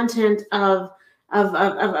 The content of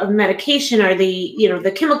medication are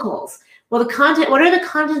the chemicals. Well, the content, what are the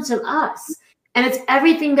contents of us? And it's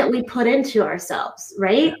everything that we put into ourselves,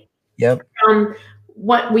 right? Yep. From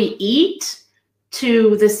what we eat,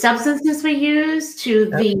 to the substances we use, to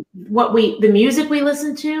the music we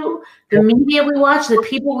listen to, the media we watch, the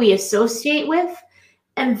people we associate with.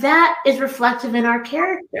 And that is reflective in our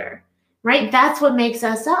character, right? That's what makes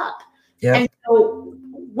us up. Yep. And so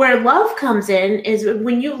where love comes in is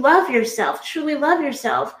when you love yourself, truly love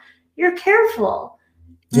yourself, you're careful.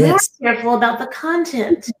 Yes. More careful about the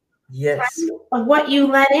content. Yes. Right, of what you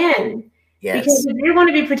let in. Yes. Because if you're going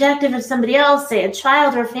to be protective of somebody else, say a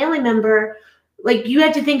child or a family member, like you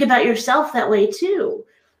have to think about yourself that way too.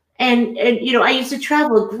 And you know, I used to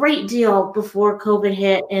travel a great deal before COVID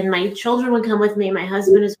hit, and my children would come with me, my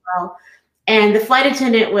husband as well. And the flight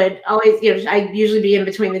attendant would always, you know, I'd usually be in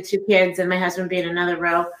between the two kids and my husband be in another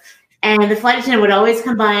row. And the flight attendant would always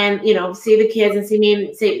come by and, you know, see the kids and see me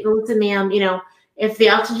and say, listen, ma'am, you know, if the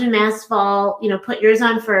oxygen masks fall, you know, put yours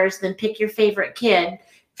on first, then pick your favorite kid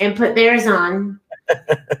and put theirs on.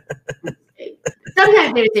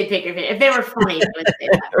 Sometimes they would say pick your favorite. If they were funny, they would say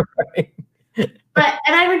that. Right. But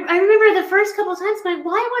and I remember the first couple of times going,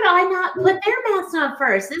 why would I not put their masks on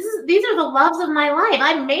first? These are the loves of my life.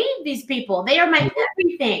 I made these people. They are my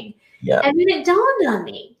everything. Yeah. And then it dawned on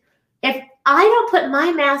me, if I don't put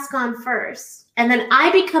my mask on first and then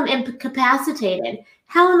I become incapacitated,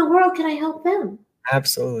 how in the world can I help them?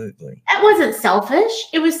 Absolutely. That wasn't selfish.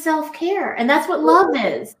 It was self-care. And that's what love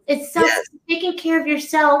is. It's taking care of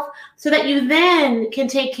yourself so that you then can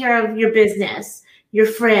take care of your business, your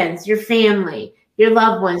friends, your family, your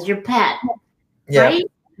loved ones, your pet, right?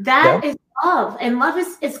 That is love. And love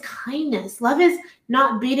is kindness. Love is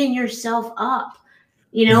not beating yourself up.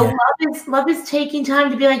 You know, love is taking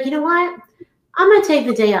time to be like, you know what? I'm going to take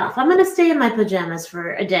the day off. I'm going to stay in my pajamas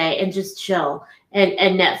for a day and just chill and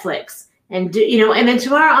Netflix and do, you know, and then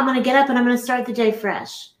tomorrow I'm going to get up and I'm going to start the day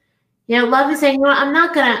fresh. You know, love is saying, you know, I'm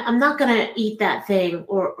not going to eat that thing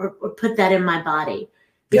or put that in my body.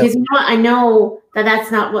 Because you know what? I know that that's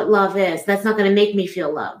not what love is. That's not going to make me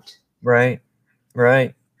feel loved. Right.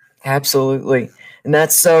 Right. Absolutely. And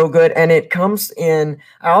that's so good. And it comes in,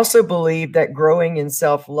 I also believe that growing in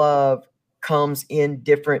self-love comes in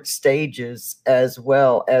different stages as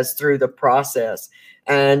well as through the process.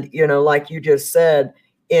 And, you know, like you just said,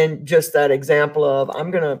 in just that example of, I'm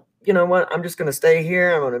going to, you know what, I'm just going to stay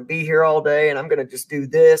here. I'm going to be here all day and I'm going to just do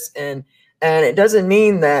this. And it doesn't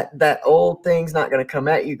mean that that old thing's not going to come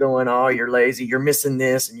at you going, oh, you're lazy, you're missing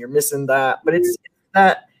this and you're missing that. But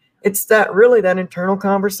it's that really that internal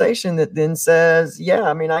conversation that then says, yeah,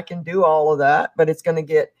 I mean, I can do all of that, but it's going to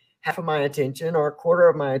get half of my attention or a quarter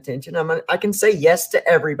of my attention. I can say yes to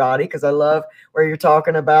everybody, because I love where you're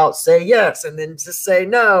talking about say yes and then just say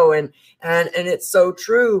no. And it's so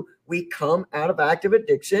true. We come out of active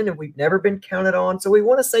addiction and we've never been counted on. So we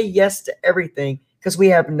want to say yes to everything because we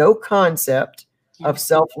have no concept of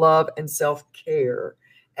self-love and self-care.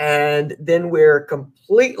 And then we're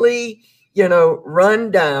completely, you know,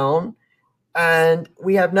 run down and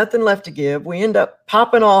we have nothing left to give. We end up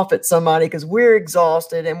popping off at somebody because we're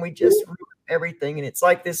exhausted and we just ruin everything. And it's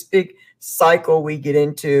like this big cycle we get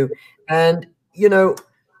into. And, you know,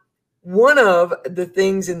 one of the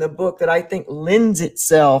things in the book that I think lends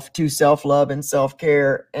itself to self-love and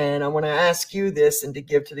self-care, and I want to ask you this and to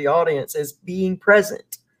give to the audience, is being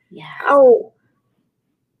present. Yeah. How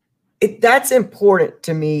that's important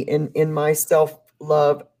to me in my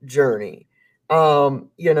self-love journey. You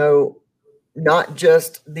know, not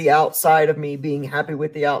just the outside of me, being happy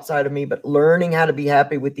with the outside of me, but learning how to be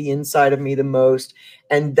happy with the inside of me the most.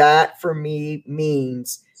 And that for me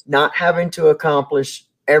means not having to accomplish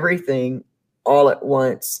everything all at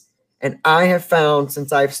once. And I have found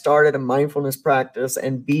since I've started a mindfulness practice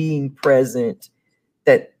and being present,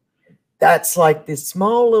 that's like these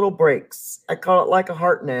small little breaks. I call it like a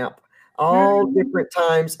heart nap, all different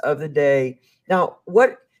times of the day. Now,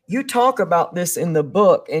 what you talk about this in the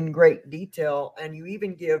book in great detail, and you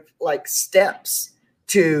even give like steps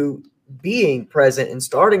to being present and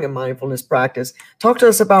starting a mindfulness practice. Talk to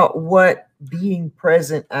us about what being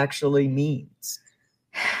present actually means.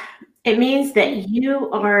 It means that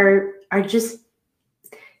you are just,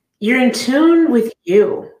 you're in tune with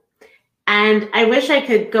you. And I wish I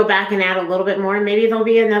could go back and add a little bit more. Maybe there'll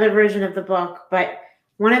be another version of the book. But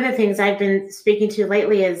one of the things I've been speaking to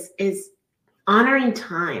lately is honoring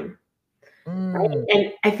time. Right?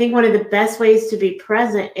 And I think one of the best ways to be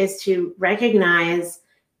present is to recognize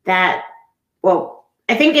that, well,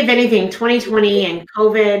 I think if anything, 2020 and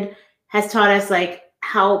COVID has taught us like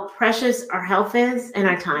how precious our health is and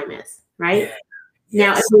our time is, right?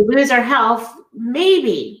 Yeah. Now, if we lose our health,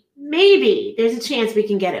 maybe there's a chance we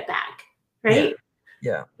can get it back, right?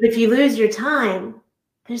 Yeah. But if you lose your time,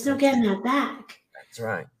 there's no getting that back. That's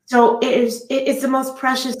right. So it's the most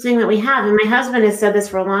precious thing that we have. And my husband has said this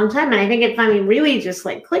for a long time. And I think it finally really just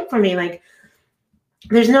like clicked for me. Like,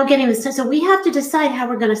 there's no getting this time. So we have to decide how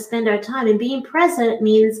we're going to spend our time. And being present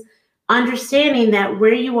means understanding that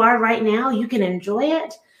where you are right now, you can enjoy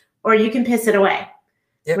it or you can piss it away.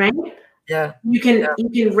 Yep. Right? Yeah. You can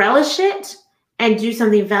relish it and do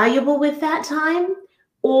something valuable with that time,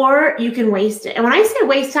 or you can waste it. And when I say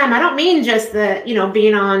waste time, I don't mean just the,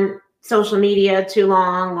 being on social media too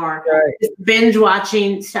long or just binge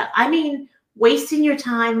watching stuff. I mean, wasting your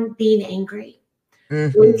time being angry,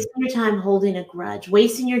 wasting your time holding a grudge,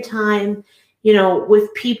 wasting your time,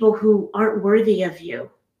 with people who aren't worthy of you.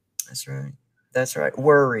 That's right. That's right.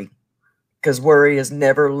 Worry. Because worry has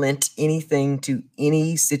never lent anything to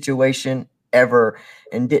any situation ever.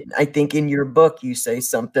 And I think in your book, you say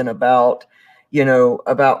something about,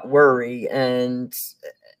 about worry. And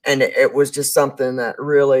it was just something that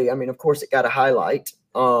really, I mean, of course, it got a highlight.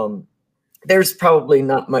 There's probably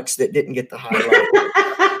not much that didn't get the highlight.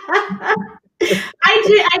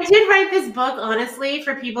 I did write this book, honestly,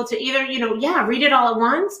 for people to either, read it all at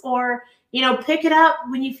once or, pick it up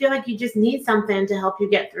when you feel like you just need something to help you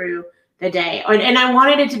get through the day. And I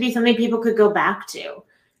wanted it to be something people could go back to,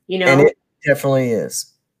 And it definitely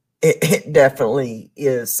is. It definitely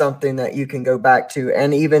is something that you can go back to.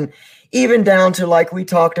 And even down to, like we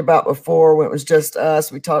talked about before, when it was just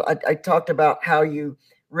us, I talked about how you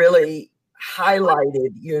really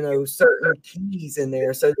highlighted, certain keys in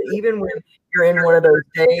there. So that even when you're in one of those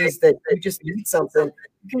days that you just need something,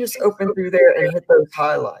 you can just open through there and hit those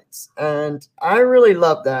highlights. And I really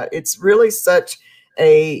love that. It's really such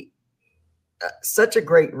a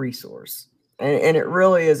great resource. And it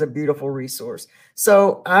really is a beautiful resource.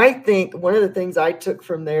 So I think one of the things I took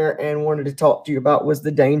from there and wanted to talk to you about was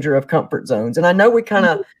the danger of comfort zones. And I know we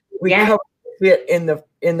covered it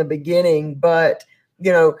in the beginning, but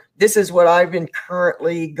this is what I've been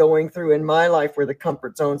currently going through in my life, where the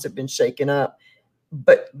comfort zones have been shaken up.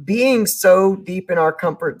 But being so deep in our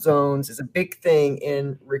comfort zones is a big thing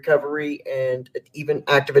in recovery and even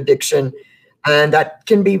active addiction. And that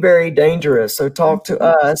can be very dangerous. So talk to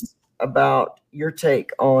us about your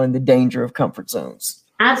take on the danger of comfort zones.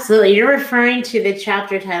 Absolutely. You're referring to the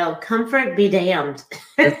chapter titled "Comfort Be Damned."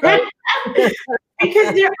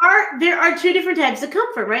 Because there are two different types of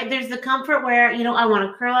comfort, right? There's the comfort where, I want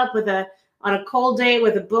to curl up on a cold day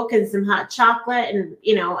with a book and some hot chocolate and,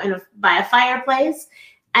 by a fireplace.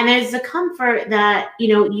 And there's the comfort that,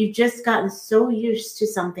 you've just gotten so used to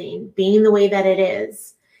something being the way that it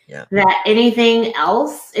is. Yeah. That anything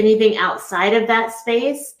outside of that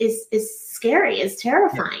space is scary, is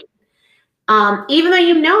terrifying. Yeah.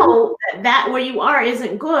 Even though that where you are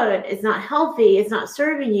isn't good, it's not healthy, it's not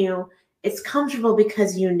serving you, it's comfortable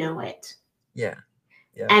because you know it. Yeah.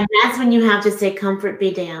 Yeah. And that's when you have to say, comfort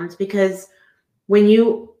be damned, because when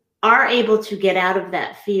you are able to get out of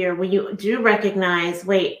that fear, when you do recognize,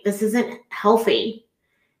 wait, this isn't healthy,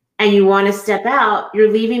 and you want to step out,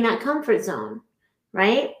 you're leaving that comfort zone,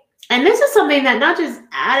 right? And this is something that not just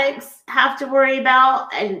addicts have to worry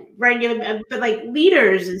about and but like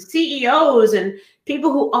leaders and CEOs and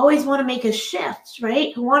people who always want to make a shift,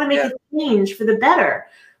 right? Who want to make a change for the better.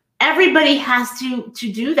 Everybody has to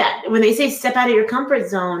do that. When they say step out of your comfort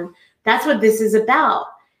zone, that's what this is about.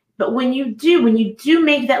 But when you do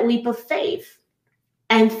make that leap of faith,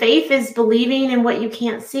 and faith is believing in what you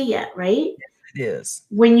can't see yet, right? Yes, it is.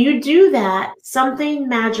 When you do that, something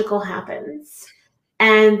magical happens.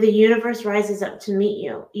 And the universe rises up to meet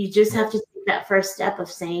you. You just have to take that first step of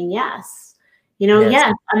saying yes.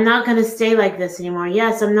 Yes, I'm not going to stay like this anymore.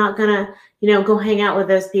 Yes, I'm not going to, go hang out with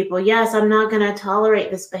those people. Yes, I'm not going to tolerate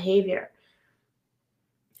this behavior.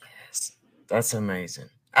 Yes, that's amazing.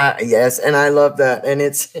 Yes, and I love that. And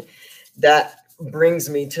that brings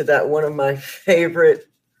me to that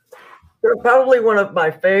probably one of my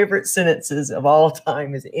favorite sentences of all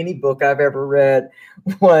time is any book I've ever read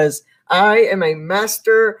was, I am a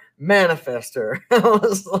master manifester. I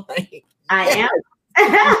was like, I am.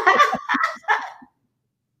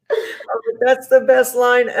 That's the best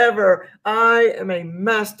line ever. I am a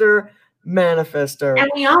master manifester.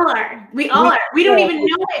 And we all are. We are. We don't even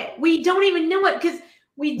know it. We don't even know it because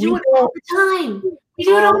we do it all the time. We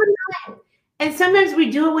do it all the time. And sometimes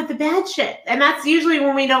we do it with the bad shit. And that's usually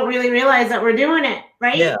when we don't really realize that we're doing it,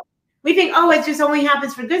 right? Yeah. We think, it just only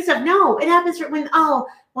happens for good stuff. No, it happens for when,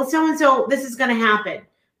 so-and-so, this is going to happen.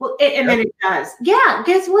 Well, and then it does. Yeah,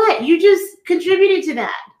 guess what? You just contributed to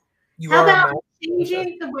that. How about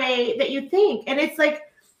changing the way that you think? And it's like,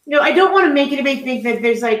 I don't want to make anybody think that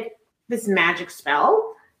there's like this magic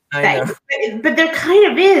spell. I that, know. but there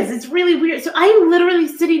kind of is. It's really weird. So I'm literally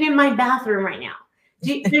sitting in my bathroom right now.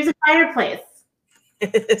 There's a fireplace.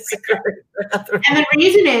 It's a great bathroom. And the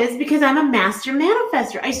reason is because I'm a master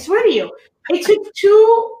manifester. I swear to you, it took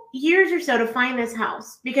 2 years or so to find this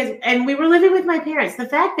house and we were living with my parents. The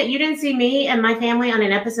fact that you didn't see me and my family on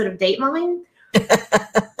an episode of Dateline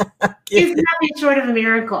is nothing short of a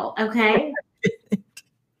miracle. Okay.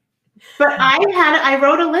 But I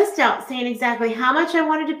wrote a list out saying exactly how much I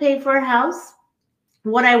wanted to pay for a house,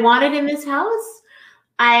 what I wanted in this house.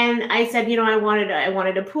 And I said, I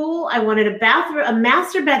wanted a pool. I wanted a bathroom, a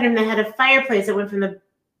master bedroom that had a fireplace that went from the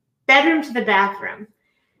bedroom to the bathroom.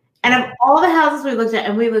 And of all the houses we looked at,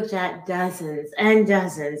 and we looked at dozens and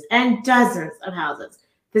dozens and dozens of houses,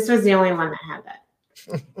 this was the only one that had that.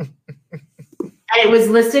 And it was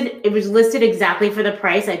listed exactly for the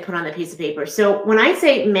price I put on the piece of paper. So when I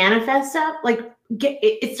say manifest stuff, like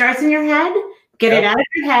it starts in your head, get it out of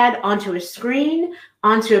your head onto a screen,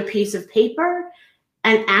 onto a piece of paper,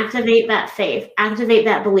 and activate that faith, activate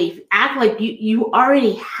that belief. Act like you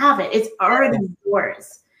already have it. It's already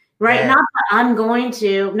yours, right? Yeah. Not the I'm going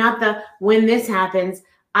to, not the when this happens.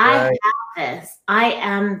 I have this. I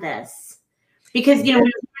am this. Because we were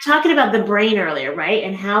talking about the brain earlier, right?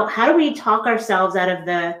 And how do we talk ourselves out of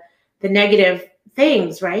the negative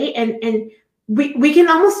things, right? And we can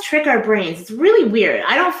almost trick our brains. It's really weird.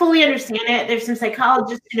 I don't fully understand it. There's some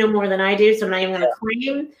psychologists who know more than I do, so I'm not even going to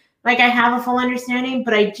claim like I have a full understanding.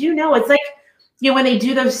 But I do know it's like when they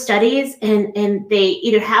do those studies and they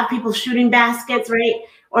either have people shooting baskets, right,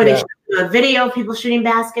 or they show a video of people shooting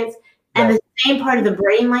baskets. And the same part of the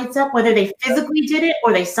brain lights up, whether they physically did it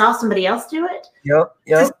or they saw somebody else do it. Yep.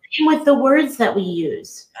 It's the same with the words that we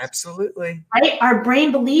use. Absolutely. Right? Our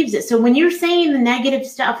brain believes it. So when you're saying the negative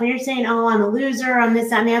stuff, when you're saying, oh, I'm a loser, I'm this,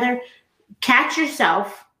 that, and the other, catch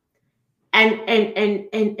yourself and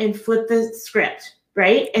flip the script,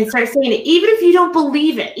 right? And start saying it, even if you don't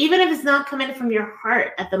believe it, even if it's not coming from your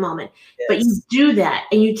heart at the moment. Yes. But you do that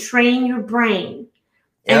and you train your brain.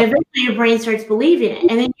 And eventually your brain starts believing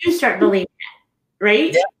it. And then you start believing it,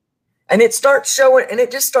 right? Yeah. And it starts showing, and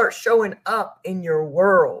it just starts showing up in your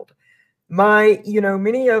world.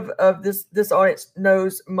 Many of this audience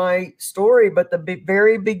knows my story, but the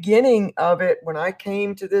very beginning of it, when I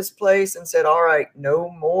came to this place and said, all right,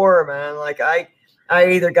 no more, man. Like I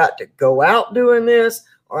either got to go out doing this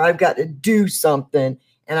or I've got to do something.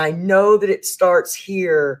 And I know that it starts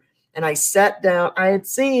here. And I sat down. I had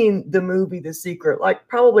seen the movie The Secret, like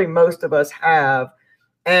probably most of us have,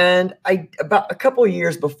 and about a couple of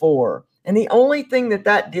years before. And the only thing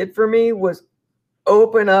that did for me was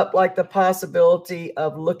open up like the possibility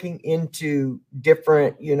of looking into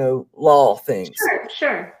different, law things.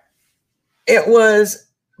 Sure. It was,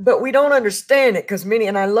 but we don't understand it because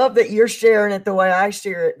and I love that you're sharing it the way I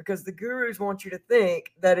share it, because the gurus want you to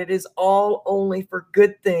think that it is all only for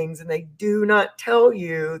good things. And they do not tell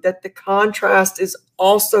you that the contrast is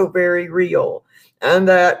also very real. And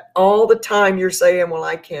that all the time you're saying, well,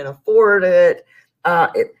 I can't afford it.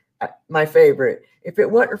 My favorite, if it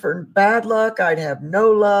wasn't for bad luck, I'd have no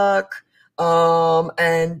luck.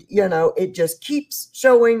 And it just keeps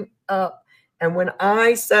showing up. And when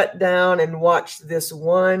I sat down and watched this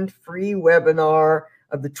one free webinar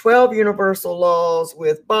of the 12 Universal Laws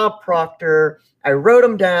with Bob Proctor, I wrote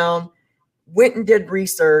them down, went and did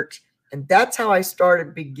research, and that's how I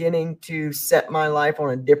started beginning to set my life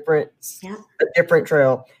on a different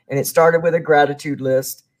trail. And it started with a gratitude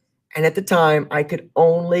list. And at the time, I could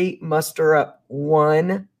only muster up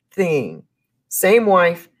one thing. Same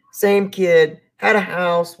wife, same kid, had a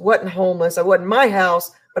house, wasn't homeless. I wasn't my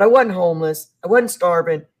house, but I wasn't homeless. I wasn't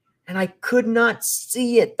starving. And I could not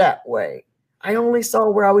see it that way. I only saw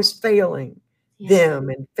where I was failing them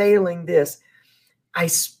and failing this. I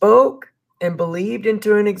spoke and believed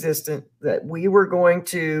into an existence that we were going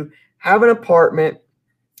to have an apartment.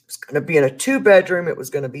 It was going to be in a 2-bedroom. It was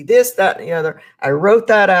going to be this, that, and the other. I wrote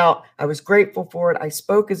that out. I was grateful for it. I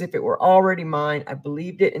spoke as if it were already mine. I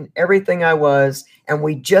believed it in everything I was. And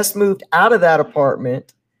we just moved out of that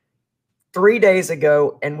apartment 3 days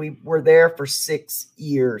ago, and we were there for 6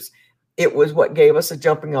 years. It was what gave us a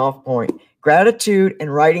jumping off point. Gratitude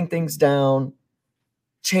and writing things down,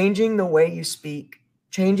 changing the way you speak,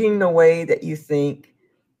 changing the way that you think.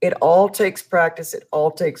 It all takes practice. It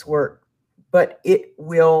all takes work, but it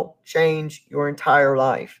will change your entire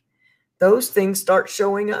life. Those things start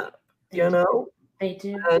showing up, They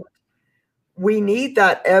do. And we need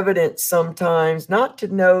that evidence sometimes, not to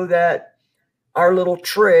know that our little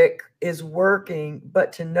trick is working,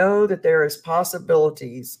 but to know that there is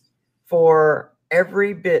possibilities for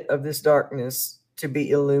every bit of this darkness to be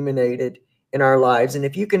illuminated in our lives. And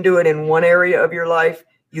if you can do it in one area of your life,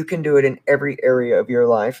 you can do it in every area of your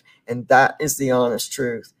life. And that is the honest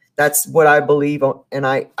truth. That's what I believe. And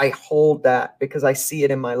I hold that because I see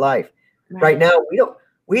it in my life. Right now,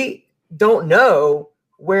 we don't know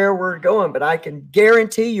where we're going, but I can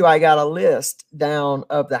guarantee you I got a list down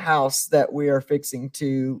of the house that we are fixing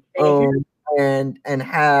to own and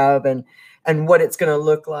have and what it's going to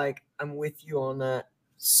look like. I'm with you on that.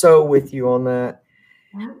 So with you on that.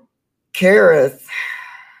 Yeah. Kareth,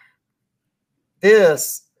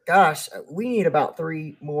 gosh, we need about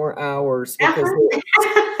 3 more hours because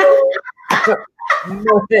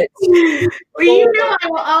well, you know, I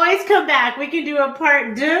will always come back. We can do a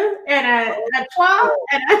part 2 and a 12.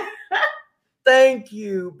 Thank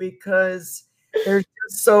you, because there's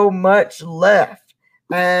just so much left.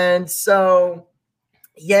 And so,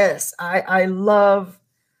 yes, I love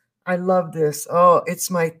this. Oh,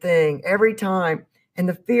 it's my thing every time. And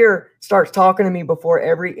the fear starts talking to me before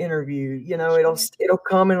every interview. You know, it'll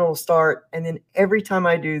come and it'll start. And then every time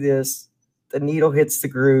I do this, the needle hits the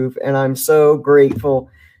groove. And I'm so grateful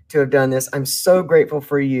to have done this. I'm so grateful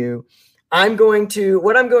for you. What I'm going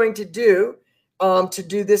to do to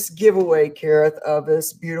do this giveaway, Kareth, of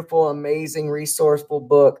this beautiful, amazing, resourceful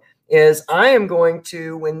book is I am going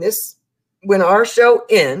to, when our show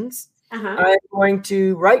ends, I'm going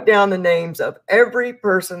to write down the names of every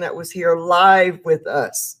person that was here live with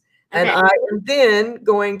us. Okay. And I am then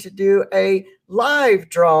going to do a live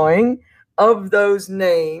drawing of those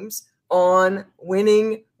names on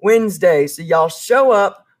Winning Wednesday. So y'all show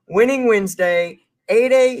up Winning Wednesday,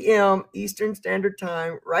 8 a.m. Eastern Standard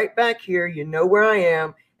Time, right back here. You know where I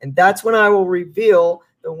am. And that's when I will reveal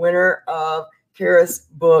the winner of Kareth's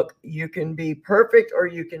book, You Can Be Perfect or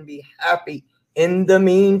You Can Be Happy. In the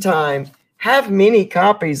meantime, have many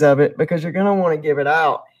copies of it because you're going to want to give it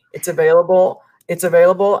out. It's available. It's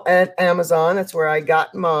available at Amazon. That's where I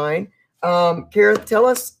got mine. Kareth, tell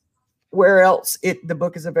us where else the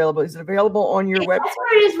book is available. Is it available on your website? That's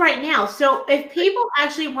where it is right now. So if people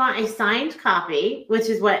actually want a signed copy, which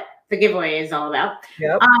is what the giveaway is all about,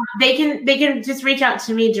 yep. They can just reach out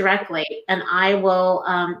to me directly, and I will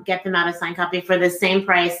get them out a signed copy for the same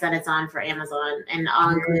price that it's on for Amazon, and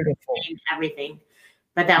I'll include everything.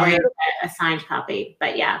 But that way, a signed copy.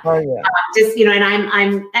 But yeah, just and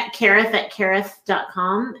I'm at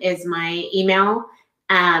Kareth@Kareth.com is my email,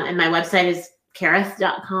 and my website is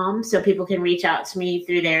Kareth.com, so people can reach out to me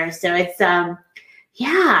through there. So it's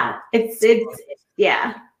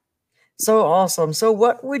yeah. So awesome. So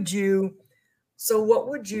what would you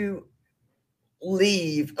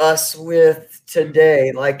leave us with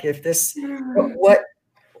today? Like if this,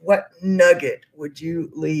 what nugget would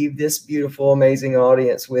you leave this beautiful, amazing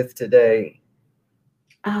audience with today?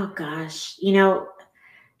 Oh gosh, you don't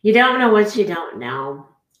know what you don't know.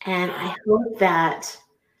 And I hope that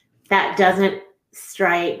doesn't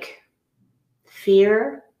strike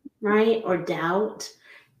fear, right? Or doubt,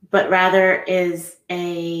 but rather is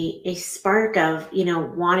a spark of,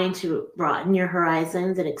 wanting to broaden your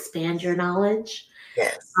horizons and expand your knowledge.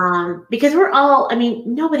 Yes. Because we're all,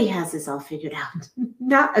 nobody has this all figured out.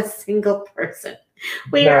 Not a single person.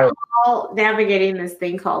 We are all navigating this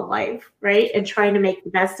thing called life, right? And trying to make the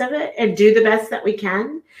best of it and do the best that we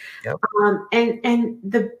can. Yep.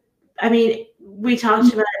 We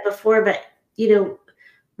talked about it before, but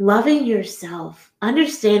loving yourself,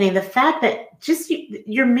 understanding the fact that just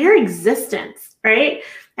your mere existence, right?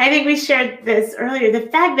 I think we shared this earlier. The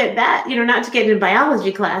fact that not to get into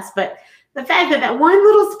biology class, but the fact that one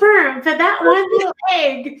little sperm fed that one little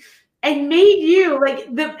egg and made you,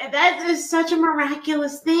 that is such a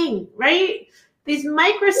miraculous thing, right? These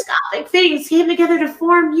microscopic things came together to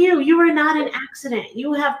form you. You are not an accident.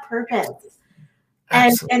 You have purpose.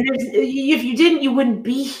 And if you didn't, you wouldn't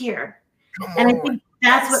be here. And I think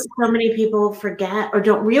that's what so many people forget or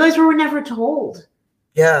don't realize, or were never told.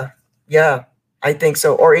 Yeah, I think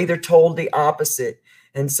so. Or either told the opposite.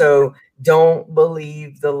 And so don't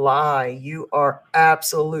believe the lie. You are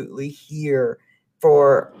absolutely here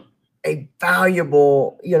for a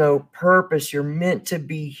valuable, purpose. You're meant to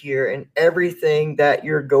be here, and everything that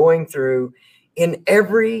you're going through in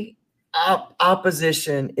every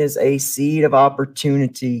opposition is a seed of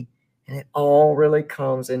opportunity. And it all really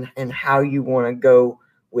comes in how you want to go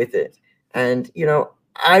with it. And,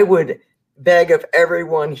 I would beg of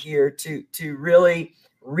everyone here to really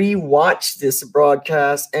rewatch this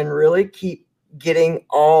broadcast and really keep getting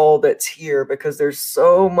all that's here, because there's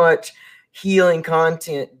so much healing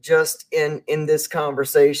content just in this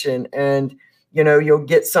conversation. And, you'll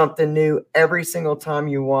get something new every single time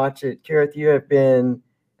you watch it. Kareth, you have been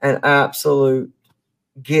an absolute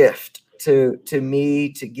gift to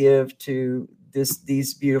me to give to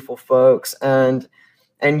these beautiful folks, and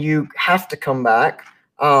you have to come back,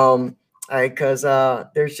 because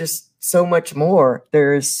there's just so much more.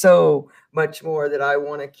 There is so much more that I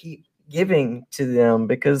want to keep giving to them,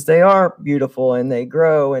 because they are beautiful and they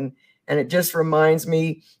grow, and it just reminds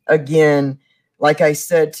me again, like I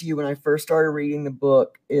said to you when I first started reading the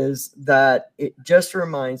book, is that it just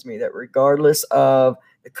reminds me that regardless of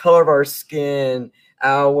the color of our skin,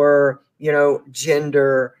 our,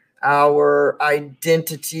 gender, our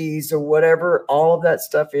identities, or whatever all of that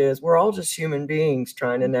stuff is, we're all just human beings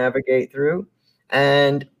trying to navigate through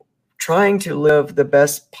and trying to live the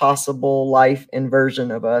best possible life and version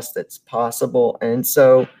of us that's possible. And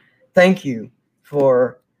so thank you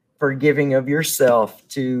for giving of yourself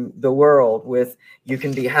to the world. With you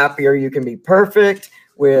can be happier, you can be perfect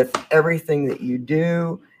with everything that you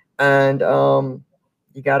do, and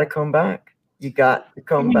you got to come back. You got to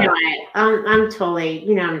come back. I'm totally,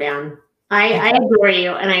 I'm down. I adore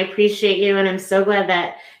you, and I appreciate you, and I'm so glad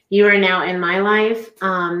that you are now in my life,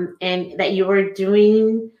 and that you are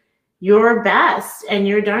doing your best and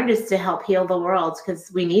your darndest to help heal the world,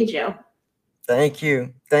 because we need you. Thank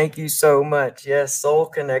you. Thank you so much. Yes, soul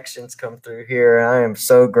connections come through here. I am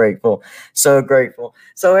so grateful. So grateful.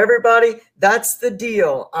 So everybody, that's the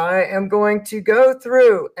deal. I am going to go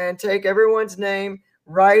through and take everyone's name,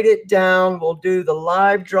 write it down. We'll do the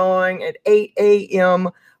live drawing at 8 a.m.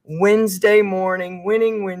 Wednesday morning,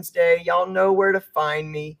 Winning Wednesday. Y'all know where to find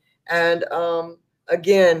me. And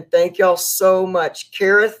again, thank y'all so much.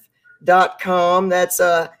 Karith.com. That's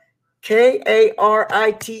Karith.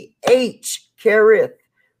 Karith.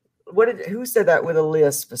 Who said that with a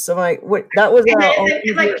lisp? Somebody. What? That was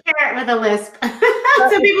it's like carrot with a lisp,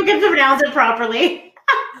 so people can pronounce it properly.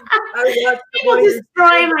 People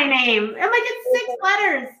destroy my name. I'm like, it's 6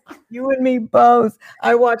 letters. You and me both.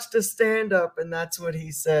 I watched a stand-up, and that's what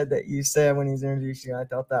he said that you said when he's introduced you. I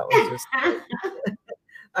thought that was just.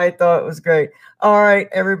 I thought it was great. All right,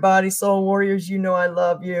 everybody, Soul Warriors, I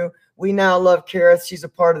love you. We now love Karith. She's a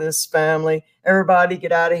part of this family. Everybody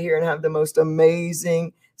get out of here and have the most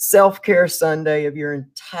amazing self-care Sunday of your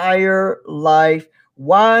entire life.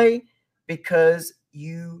 Why? Because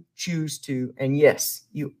you choose to. And yes,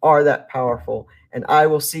 you are that powerful. And I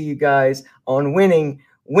will see you guys on Winning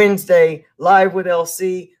Wednesday, live with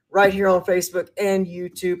LC, right here on Facebook and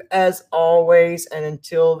YouTube, as always. And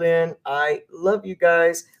until then, I love you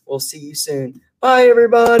guys. We'll see you soon. Bye,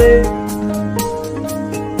 everybody.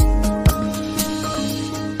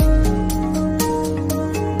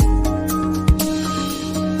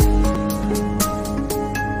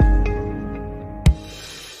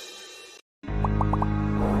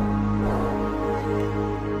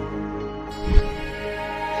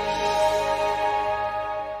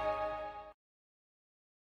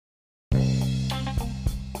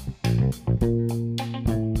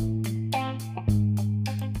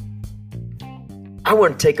 I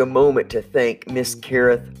want to take a moment to thank Miss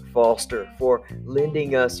Karith Foster for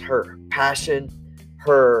lending us her passion,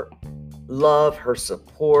 her love, her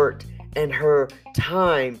support, and her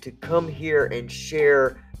time to come here and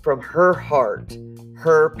share from her heart,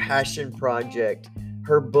 her passion project,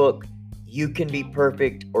 her book, You Can Be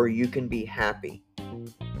Perfect or You Can Be Happy.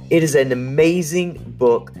 It is an amazing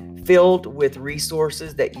book filled with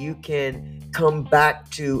resources that you can come back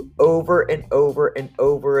to over and over and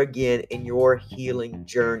over again in your healing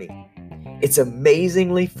journey. It's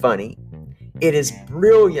amazingly funny. It is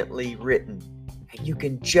brilliantly written. And you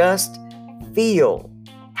can just feel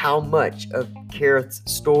how much of Karith's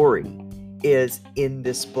story is in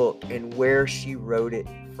this book and where she wrote it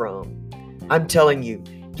from. I'm telling you,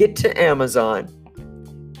 get to Amazon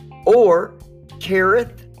or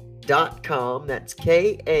Karith.com. That's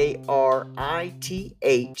Karith.com,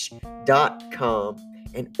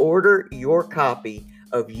 and order your copy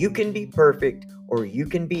of You Can Be Perfect or You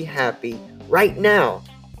Can Be Happy right now,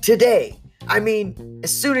 today. I mean,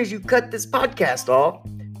 as soon as you cut this podcast off,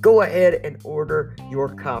 go ahead and order your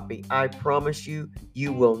copy. I promise you,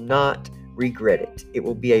 you will not regret it. It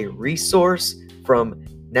will be a resource from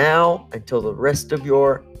now until the rest of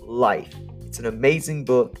your life. It's an amazing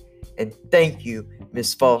book, and thank you,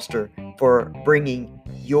 Miss Foster, for bringing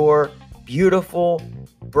your beautiful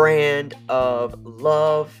brand of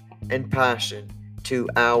love and passion to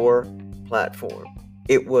our platform.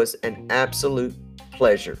 It was an absolute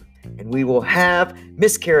pleasure. And we will have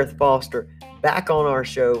Miss Karith Foster back on our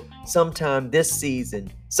show sometime this season.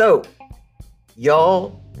 So,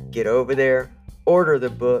 y'all get over there, order the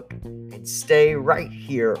book, and stay right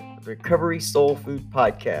here on the Recovery Soul Food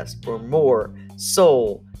Podcast for more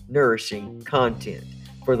soul nourishing content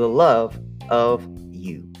for the love of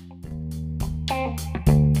you.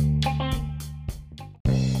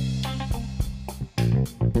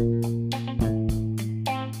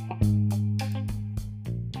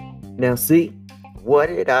 Now see, what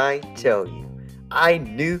did I tell you? I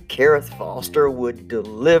knew Kareth Foster would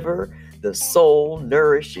deliver the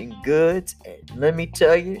soul-nourishing goods, and let me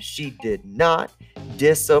tell you, she did not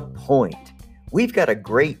disappoint. We've got a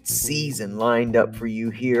great season lined up for you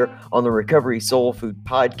here on the Recovery Soul Food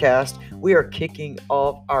Podcast. We are kicking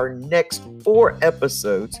off our next 4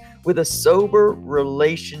 episodes with a sober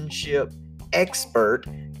relationship expert,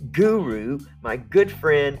 guru, my good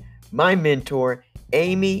friend, my mentor,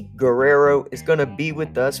 Amy Guerrero is going to be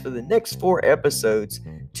with us for the next 4 episodes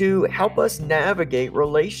to help us navigate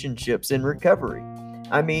relationships in recovery.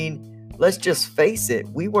 I mean, let's just face it,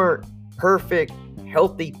 we weren't perfect,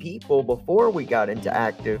 healthy people before we got into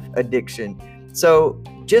active addiction. So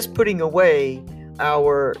just putting away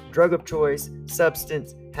our drug of choice,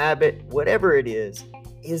 substance, habit, whatever it is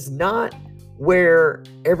not where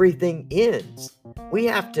everything ends. We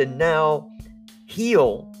have to now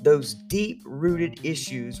heal those deep-rooted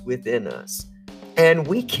issues within us. And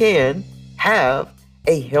we can have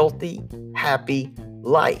a healthy, happy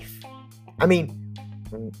life. I mean,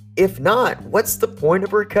 if not, what's the point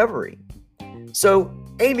of recovery? So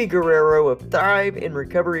Amy Guerrero of Thrive in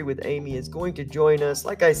Recovery with Amy is going to join us,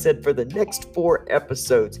 like I said, for the next 4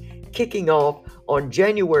 episodes, kicking off on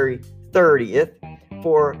January 30th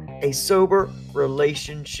for a sober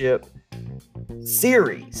relationship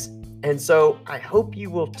series. And so I hope you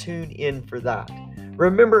will tune in for that.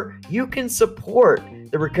 Remember, you can support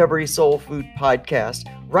the Recovery Soul Food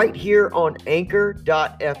Podcast right here on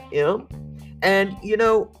anchor.fm. And,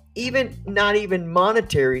 not even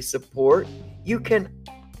monetary support, you can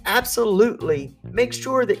absolutely make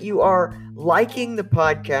sure that you are liking the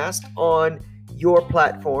podcast on your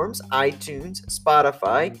platforms, iTunes,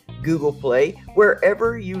 Spotify, Google Play,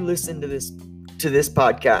 wherever you listen to this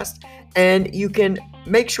podcast. And you can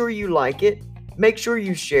make sure you like it, make sure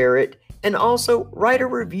you share it, and also write a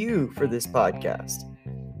review for this podcast.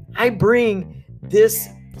 I bring this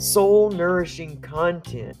soul-nourishing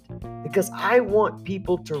content because I want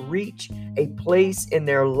people to reach a place in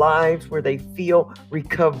their lives where they feel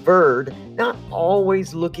recovered, not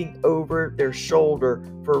always looking over their shoulder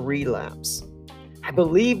for relapse. I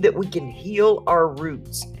believe that we can heal our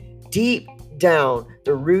roots, deep down,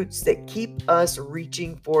 the roots that keep us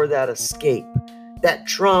reaching for that escape, that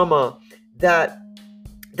trauma, that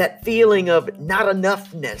feeling of not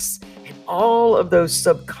enoughness, and all of those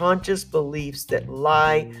subconscious beliefs that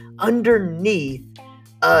lie underneath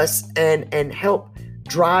us and help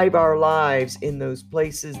drive our lives in those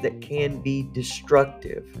places that can be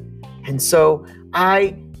destructive. And so I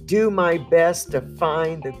do my best to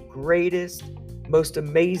find the greatest, most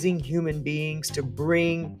amazing human beings to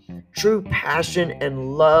bring true passion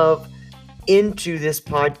and love into this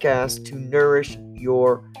podcast to nourish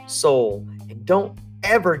your soul. And don't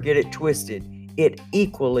ever get it twisted. It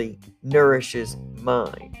equally nourishes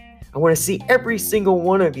mine. I want to see every single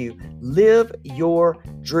one of you live your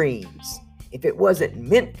dreams. If it wasn't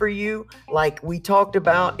meant for you, like we talked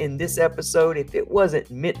about in this episode, if it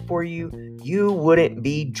wasn't meant for you, you wouldn't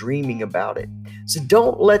be dreaming about it. So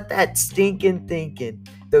don't let that stinking thinking,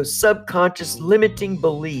 those subconscious limiting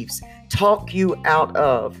beliefs talk you out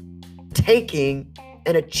of taking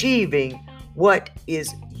and achieving what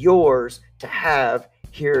is yours to have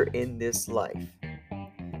here in this life.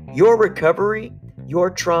 Your recovery, your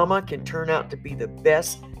trauma can turn out to be the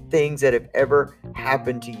best things that have ever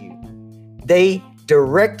happened to you. They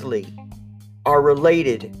directly are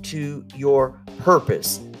related to your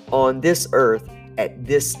purpose on this earth at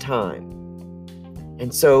this time.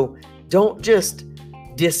 And so don't just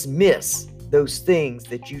dismiss those things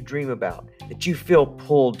that you dream about, that you feel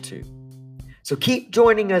pulled to. So keep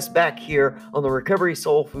joining us back here on the Recovery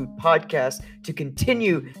Soul Food Podcast to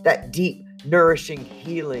continue that deep, nourishing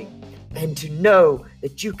healing and to know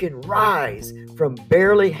that you can rise from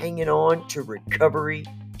barely hanging on to recovery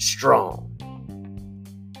strong.